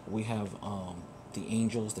 We have the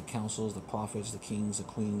angels, the councils, the prophets, the kings, the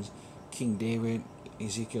queens. King David,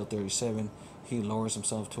 Ezekiel 37, he lowers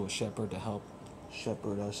himself to a shepherd to help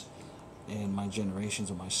shepherd us in my generations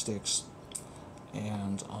of my sticks.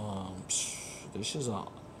 And this is a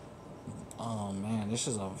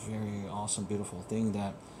very awesome, beautiful thing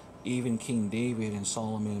that even King David and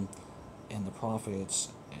Solomon and the prophets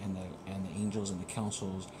and the angels and the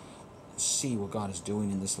councils see what God is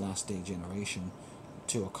doing in this last day generation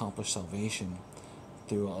to accomplish salvation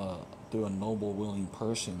through a noble, willing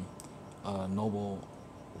person, a noble,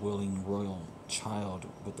 willing, royal child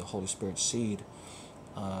with the Holy Spirit seed,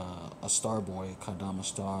 a star boy, Kadama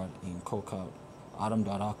star in Koka, Adam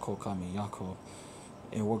Dara Koka Miyako.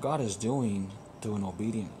 And what God is doing through an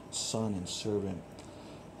obedient son and servant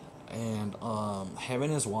And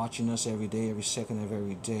heaven is watching us every day, every second of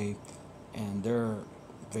every day, and they're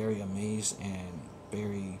very amazed and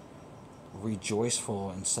very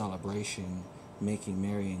rejoiceful in celebration, making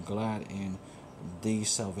merry and glad in these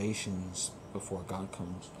salvations before God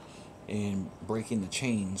comes, and breaking the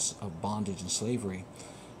chains of bondage and slavery,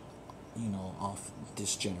 off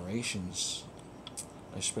this generations,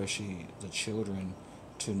 especially the children,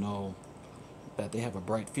 to know that they have a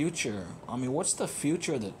bright future. I mean, what is the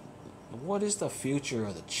future of the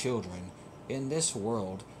children in this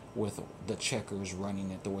world with the checkers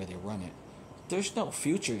running it the way they run it? There's no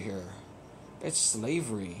future here. It's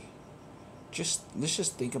slavery. Let's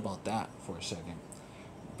just think about that for a second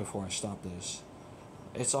before I stop this.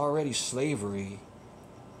 It's already slavery.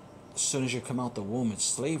 As soon as you come out the womb, it's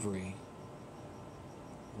slavery.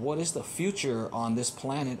 What is the future on this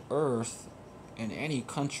planet Earth in any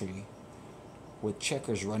country with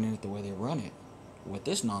checkers running it the way they run it? With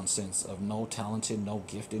this nonsense of no talented, no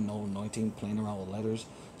gifted, no anointing, playing around with letters,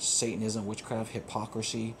 Satanism, witchcraft,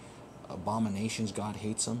 hypocrisy, abominations, God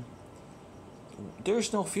hates them.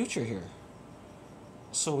 There's no future here.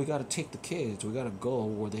 So we got to take the kids. We got to go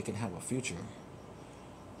where they can have a future.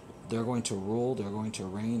 They're going to rule. They're going to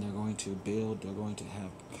reign. They're going to build. They're going to have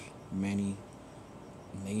many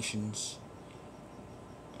nations.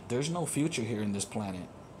 There's no future here in this planet.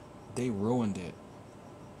 They ruined it.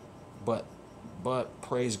 But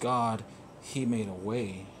praise God, He made a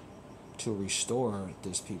way to restore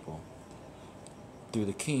this people through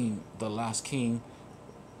the king, the last king,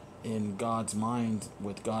 in God's mind,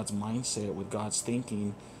 with God's mindset, with God's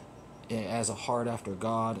thinking, as a heart after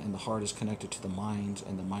God, and the heart is connected to the mind,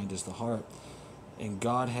 and the mind is the heart. And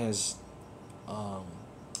God has,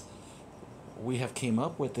 we have came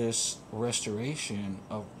up with this restoration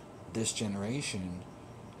of this generation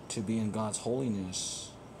to be in God's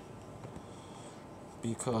holiness,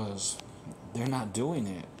 because they're not doing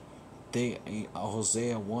it.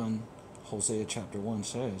 Hosea chapter 1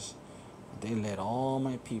 says, they led all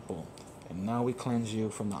my people, and now we cleanse you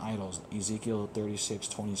from the idols. Ezekiel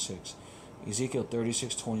 36:26. Ezekiel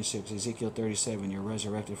 36:26. Ezekiel 37, you're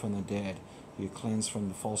resurrected from the dead. You're cleansed from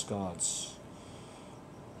the false gods.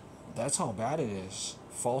 That's how bad it is.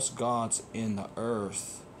 False gods in the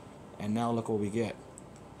earth. And now look what we get.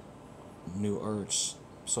 New earths.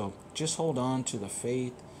 So just hold on to the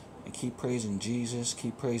faith and keep praising Jesus.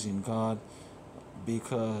 Keep praising God.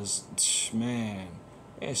 Because, man,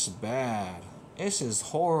 it's bad. This is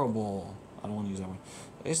horrible. I don't want to use that word.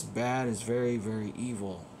 It's bad. It's very, very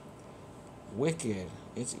evil. Wicked.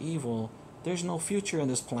 It's evil. There's no future in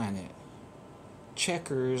this planet.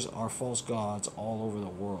 Checkers are false gods all over the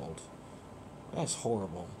world. That's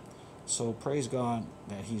horrible. So praise God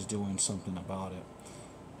that He's doing something about it.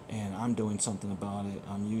 And I'm doing something about it.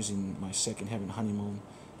 I'm using my second heaven honeymoon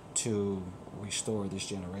to restore this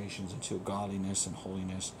generation into godliness and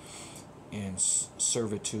holiness and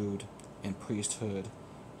servitude and priesthood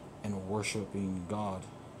and worshiping God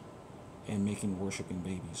and making worshiping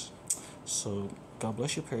babies. So God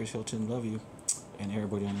bless you, Paris Hilton. Love you. And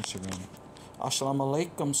everybody on Instagram. Assalamu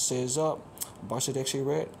alaikum says up. Barsadexy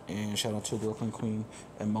Red. And shout out to Brooklyn Queen.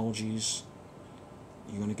 Emojis.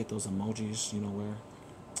 You're going to get those emojis, you know where.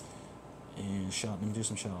 And let me do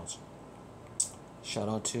some shout outs. Shout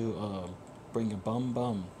out to Bring Your Bum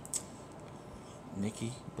Bum.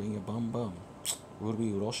 Nikki, Bring Your Bum Bum.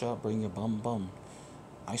 Ruby Rosha, Bring Your Bum Bum.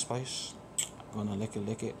 Ice Spice, gonna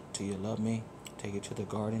lick it till you love me. Take it to the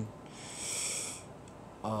garden.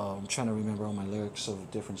 I'm trying to remember all my lyrics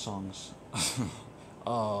of different songs.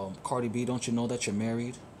 Cardi B, don't you know that you're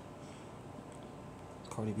married?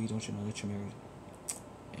 Cardi B, don't you know that you're married?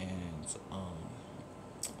 And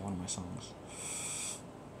one of my songs.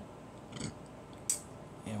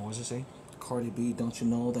 And what does it say? Cardi B, don't you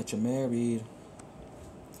know that you're married?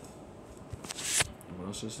 What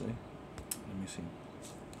else does it say? Let me see.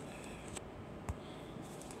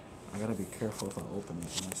 I gotta be careful if I open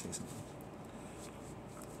it when I say something.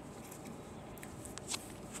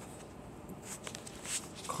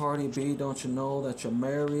 Cardi B, don't you know that you're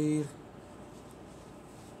married?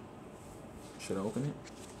 Should I open it?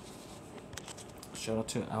 Shout out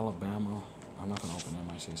to Alabama. I'm not gonna open it.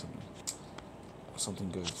 I might say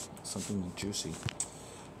something good, something juicy.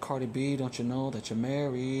 Cardi B, don't you know that you're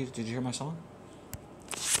married? Did you hear my song?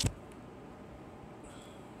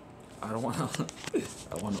 I don't want to.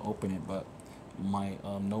 I want to open it, but my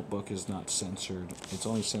notebook is not censored. It's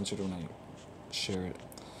only censored when I share it.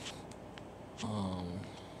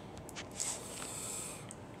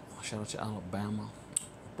 Shout out to Alabama,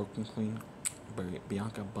 Brooklyn Queen,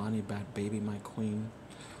 Bianca Bonnie, Bad Baby, my queen.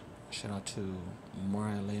 Shout out to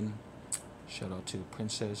Mariah Lynn. Shout out to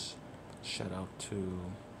Princess. Shout out to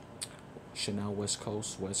Chanel West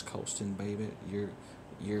Coastin', baby. You're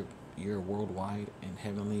you're worldwide in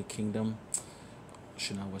heavenly kingdom.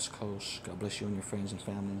 Chanel West Coast. God bless you and your friends and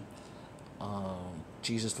family.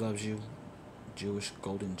 Jesus loves you, Jewish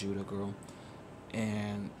golden Judah girl,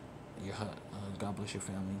 and God bless your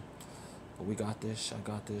family. But we got this. I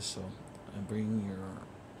got this. So, and bring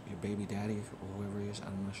your baby daddy or whoever he is.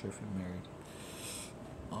 I'm not sure if you're married.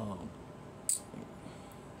 Um,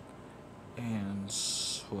 and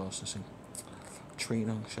who else is in?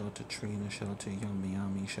 Trina. Shout out to Trina. Shout out to Young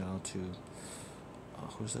Miami. Shout out to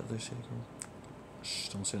who's that other shaker? Shh,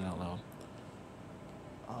 don't say that out loud.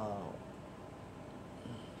 Uh,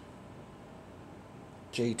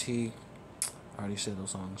 JT. I already said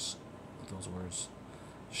those songs, those words.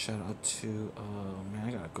 Shout out to man,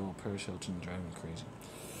 I gotta go. Paris Hilton driving me crazy.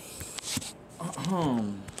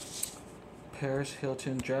 Paris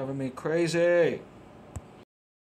Hilton driving me crazy.